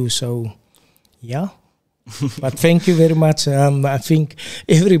awaiting you. So yeah. But thank you very much. I think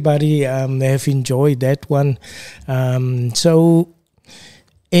everybody have enjoyed that one. So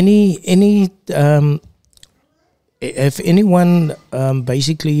if anyone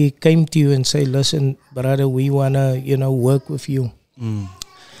basically came to you and say, listen, brother, we wanna work with you.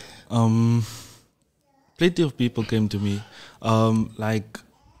 Plenty of people came to me. Like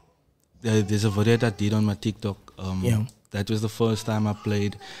there's a video that I did on my TikTok. That was the first time I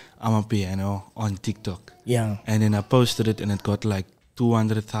played piano on TikTok. Yeah. And then I posted it, and it got like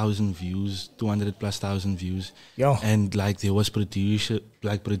 200,000 views, 200,000+ views. Yeah. And like there was producers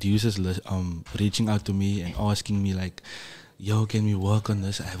reaching out to me and asking me like, yo, can we work on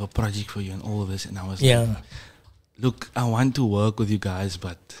this? I have a project for you and all of this. And I was like, look, I want to work with you guys,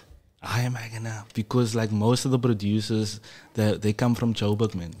 but how am I gonna? Because like most of the producers, they come from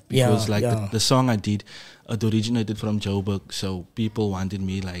Joburg, man. Because the song I did, it originated from Joburg. So people wanted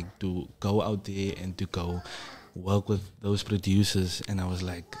me like to go out there and to go work with those producers. And I was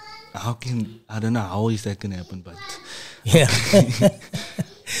like, I don't know how is that gonna happen, but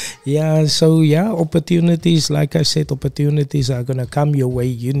opportunities, like I said, opportunities are gonna come your way.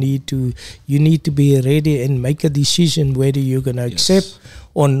 You need to be ready and make a decision whether you're gonna accept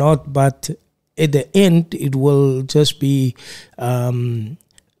or not. But at the end, it will just be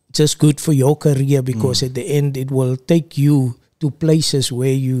just good for your career, because at the end, it will take you to places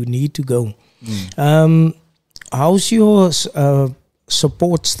where you need to go. How's your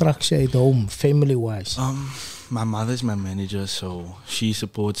support structure at home, family-wise? My mother's my manager, so she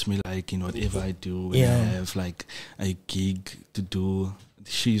supports me like in whatever I do. When I have like a gig to do,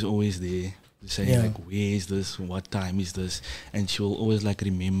 she's always there to say like, where is this? What time is this? And she will always like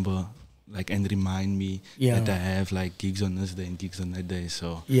remember, like, and remind me that I have like gigs on this day and gigs on that day.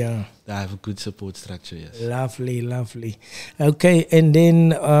 So I have a good support structure. Yes. Lovely. Okay, and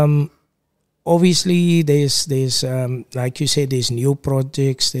then obviously there's like you said, there's new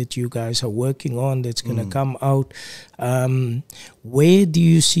projects that you guys are working on that's gonna come out. Where do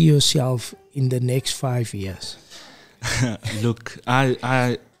you see yourself in the next 5 years? Look,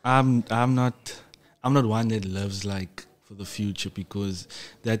 I'm not one that lives like for the future, because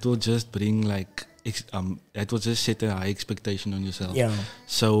that will just bring like that will just set a high expectation on yourself.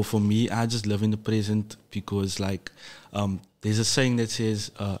 So for me, I just live in the present, because like there's a saying that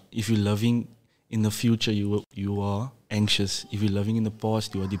says if you're living in the future, you are anxious. If you're living in the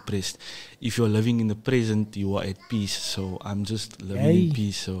past, you are depressed. If you're living in the present, you are at peace. So I'm just living in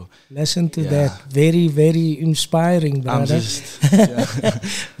peace. So listen to that. Very, very inspiring, brother.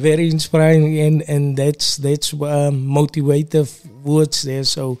 Very inspiring, and that's motivative words there.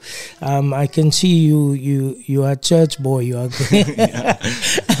 So I can see you are a church boy. You are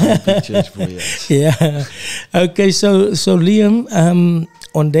I'm a church boy. Yeah. Okay. So Liam,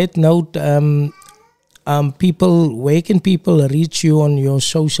 on that note, where can people reach you on your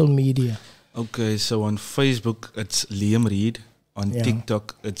social media? Okay, so on Facebook it's Liam Reed, on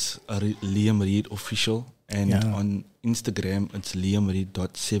TikTok it's Liam Reed Official, and on Instagram it's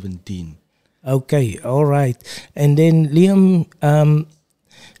liamreed.17. Okay, all right. And then Liam,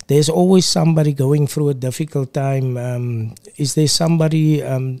 there's always somebody going through a difficult time. Is there somebody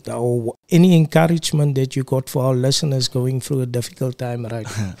or any encouragement that you got for our listeners going through a difficult time right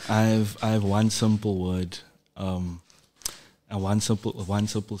now? I have one simple word, and one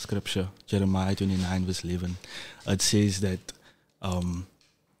simple scripture, Jeremiah 29 verse 11. It says that,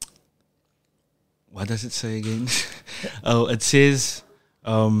 what does it say again? It says,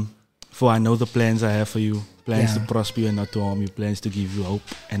 for I know the plans I have for you, plans to prosper you and not to harm you, plans to give you hope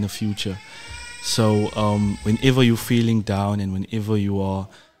and a future. So whenever you're feeling down and whenever you are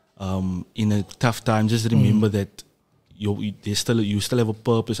in a tough time, just remember that you still have a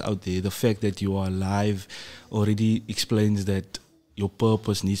purpose out there. The fact that you are alive already explains that your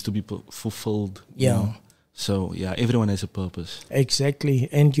purpose needs to be fulfilled. You know? So everyone has a purpose. Exactly,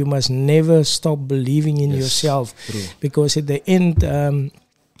 and you must never stop believing in yourself, because at the end,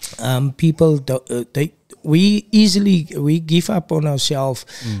 people we give up on ourselves,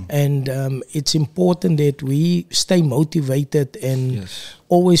 and it's important that we stay motivated and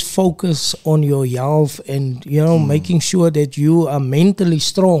always focus on your health, and making sure that you are mentally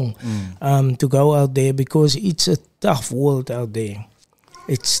strong to go out there, because it's a tough world out there.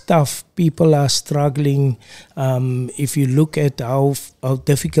 It's tough. People are struggling. If you look at how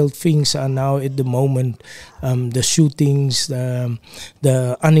difficult things are now at the moment, the shootings,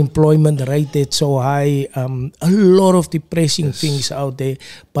 the unemployment rate that's so high, a lot of depressing things out there.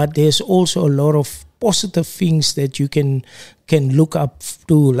 But there's also a lot of positive things that you can look up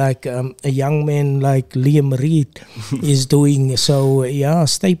to, like a young man like Liam Reed is doing. So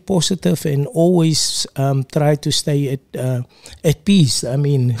stay positive and always try to stay at peace. I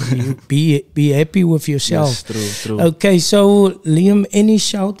mean, be happy with yourself. Yes, true. Okay, so Liam, any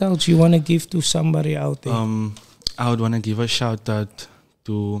shout outs you want to give to somebody out there? I would want to give a shout out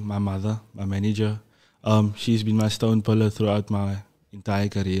to my mother, my manager. She's been my stone pillar throughout my entire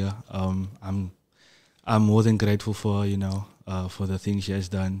career. I'm more than grateful for her, for the things she has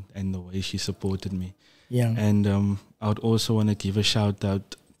done and the way she supported me. And I would also want to give a shout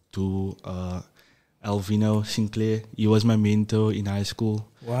out to Alvino Sinclair. He was my mentor in high school.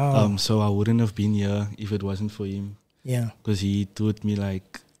 Wow. So I wouldn't have been here if it wasn't for him. Because he taught me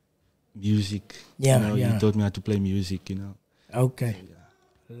like music. He taught me how to play music. Okay.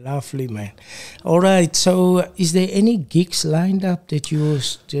 Lovely, man. All right. So, is there any gigs lined up that you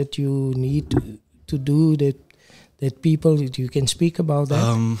need to do that people that you can speak about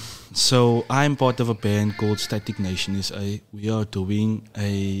that? So I'm part of a band called Static Nation SA. We are playing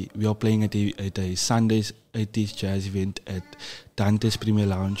at a Sundays 80s jazz event at Dante's Premier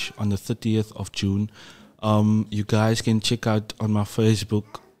Lounge on the 30th of June. You guys can check out on my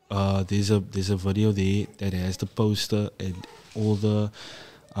Facebook. There's a video there that has the poster and all the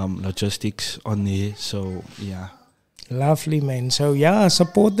logistics on there. So Lovely, man. So yeah,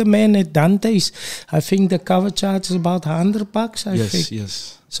 support the man at Dante's. I think the cover charge is about $100, I think.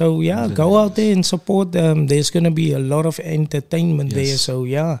 Yes. So yeah, go out there and support them. There's going to be a lot of entertainment there. So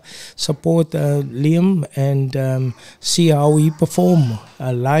yeah, support Liam and see how he perform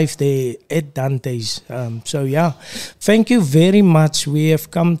live there at Dante's. So yeah, thank you very much. We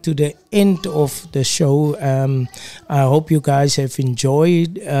have come to the end of the show. I hope you guys have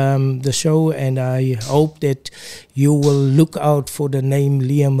enjoyed the show, and I hope that you will look out for the name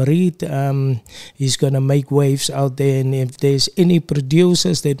Liam Reed. He's going to make waves out there, and if there's any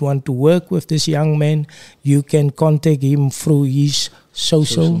producers that want to work with this young man, you can contact him through his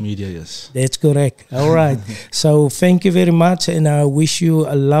social media. Yes, that's correct. All right. So thank you very much, and I wish you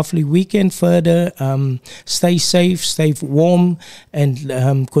a lovely weekend further. Stay safe, stay warm, and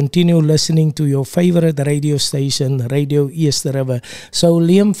continue listening to your favorite radio station, Radio East River. So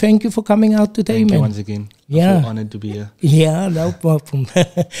Liam, thank you for coming out today, thank man. You once again. Yeah, I'm so honored to be here. Yeah, no problem.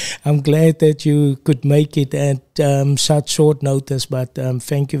 I'm glad that you could make it at such short notice, but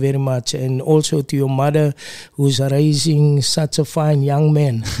thank you very much. And also to your mother, who's raising such a fine young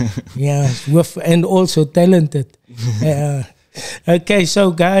man. Yeah, and also talented. Okay,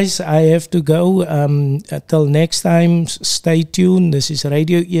 so guys, I have to go. Till next time, stay tuned. This is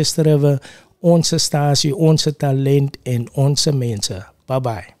Radio East River, onze stasie, onze talent en onze mense.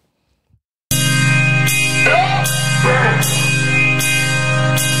 Bye-bye.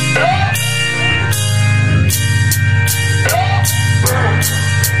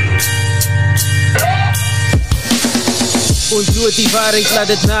 Ontbloot die waarheid, laat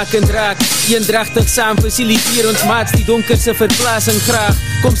dit nakend raak. Eendrachtig saam faciliteer ons maats die donkerse verplasing graag.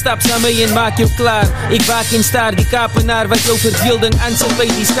 Kom stap saam my en maak jou klaar. Ek waak en staar die kapenaar wat jou verbeelding aansit by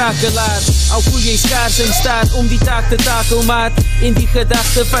die skakelaar. Al voel jy skaars in staat om die taak te takel, maat. En die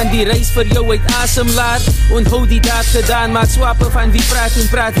gedagte van die reis vir jou uit asem laat. Onthou die daad gedaan, maak swappe van wie praat en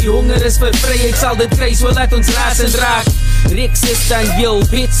praat. Die honger is vir vryheid, sal dit kry, so laat ons rasend raak. Reeks is dan heel,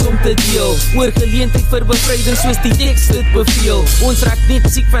 bets om te deel. Oor geleentheid vir bevryding soos die tekst dit beveel. Ons raak net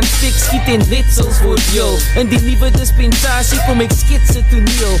siek van stek, skiet en letsels voordeel. In die nieuwe dispensatie kom ek skets het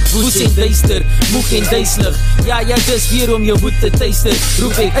toneel. Woes en duister, moeg en duiselig. Ja, dis weer om jou hoed te tuister.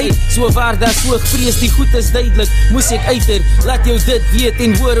 Roep ek uit, so waar daar soog vrees. Die goed is duidelik, moes ek uiter. Laat jou dit weet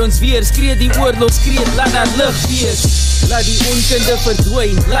en hoor ons weer. Skree die oorlogskreet, laat daar lig wees. Laat die onkunde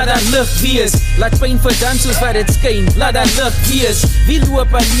verdwyn, laat daar lig wees. Laat pyn verdans soos wat het skyn, laat daar lig wees. Wie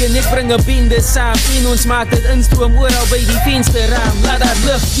loop alleen, ek bring 'n bende saam. En ons maak dit instroom oral by die vensterraam, laat daar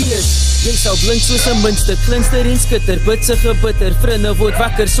lig wees. Jy sal blink soos 'n munster, klinster en skitter. Bitse gebitter, vrinne word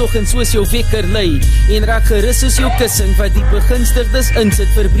wakker soggens soos jou wekker lei. En raak gerus soos jou kussing, wat die begunstigdes insit.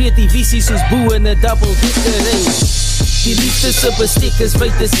 Verbreed die visie soos boe in 'n double-dekkery. Die liefde se bestek is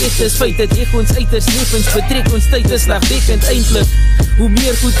wyd, is etes feit. Het eg ons uiters levens, betrek ons tyd is lagwekkend eindelijk. Hoe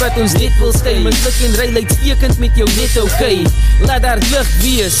meer goed wat ons net wil skyn, misluk en ry uitstekend met jou net okay. Laat daar lig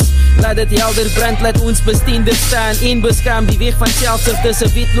wees, laat dit helder brand, laat ons bestendig staan en beskaam. Die weg van selfsug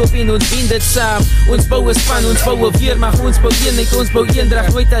tussen wedloop en ons wend dit saam. Ons bou 'n span, ons bou 'n weermag, ons bou eenheid, ons bou eendrag,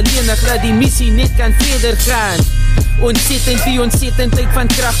 nooit alleenig, laat die missie net kan verder gaan. Ontzettend die ontzettendheid van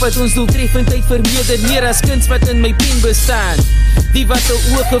krag wat ons doeltreffendheid vermeerder, meer as kuns wat in my pen bestaan. Die wat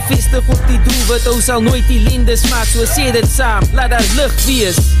die oog gevestig op die doel wat ou sal nooit die lende smaak, so sê dit saam, laat daar lig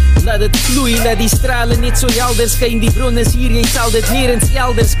wees. Laat dit vloei, laat die strale net so helder skyn. Die bron is hier, jy sal dit nergens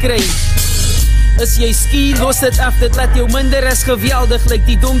elders kry. As jy ski, los dit af, dit laat jou minder as geweldig lyk.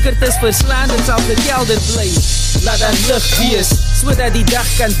 Die donkertes verslaan, dit sal gekelder bly. Laat daar lig wees, sodat die dag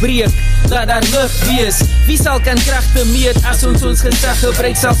kan breek. Laat daar lig wees, wie sal kan kragte meet? As ons gesag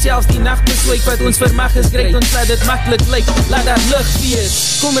gebruik, sal selfs die nacht beswyk. Wat ons vermag is great, ons laat dit makkelijk lyk. Laat daar lig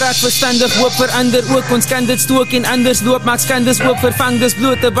wees, kom raak verstandig, hoop verander ook. Ons kan dit stook en anders loop, maak skandes oop, vervang dis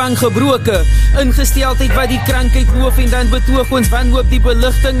blote bang gebroke. Ingesteldheid wat die krankheid hoof, en dan betoog ons wanhoop. Die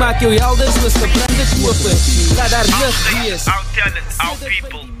belichting maak jou helder soos gebrande koper. Laat daar lig wees. Our talent, our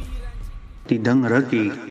people. Die ding rukkie.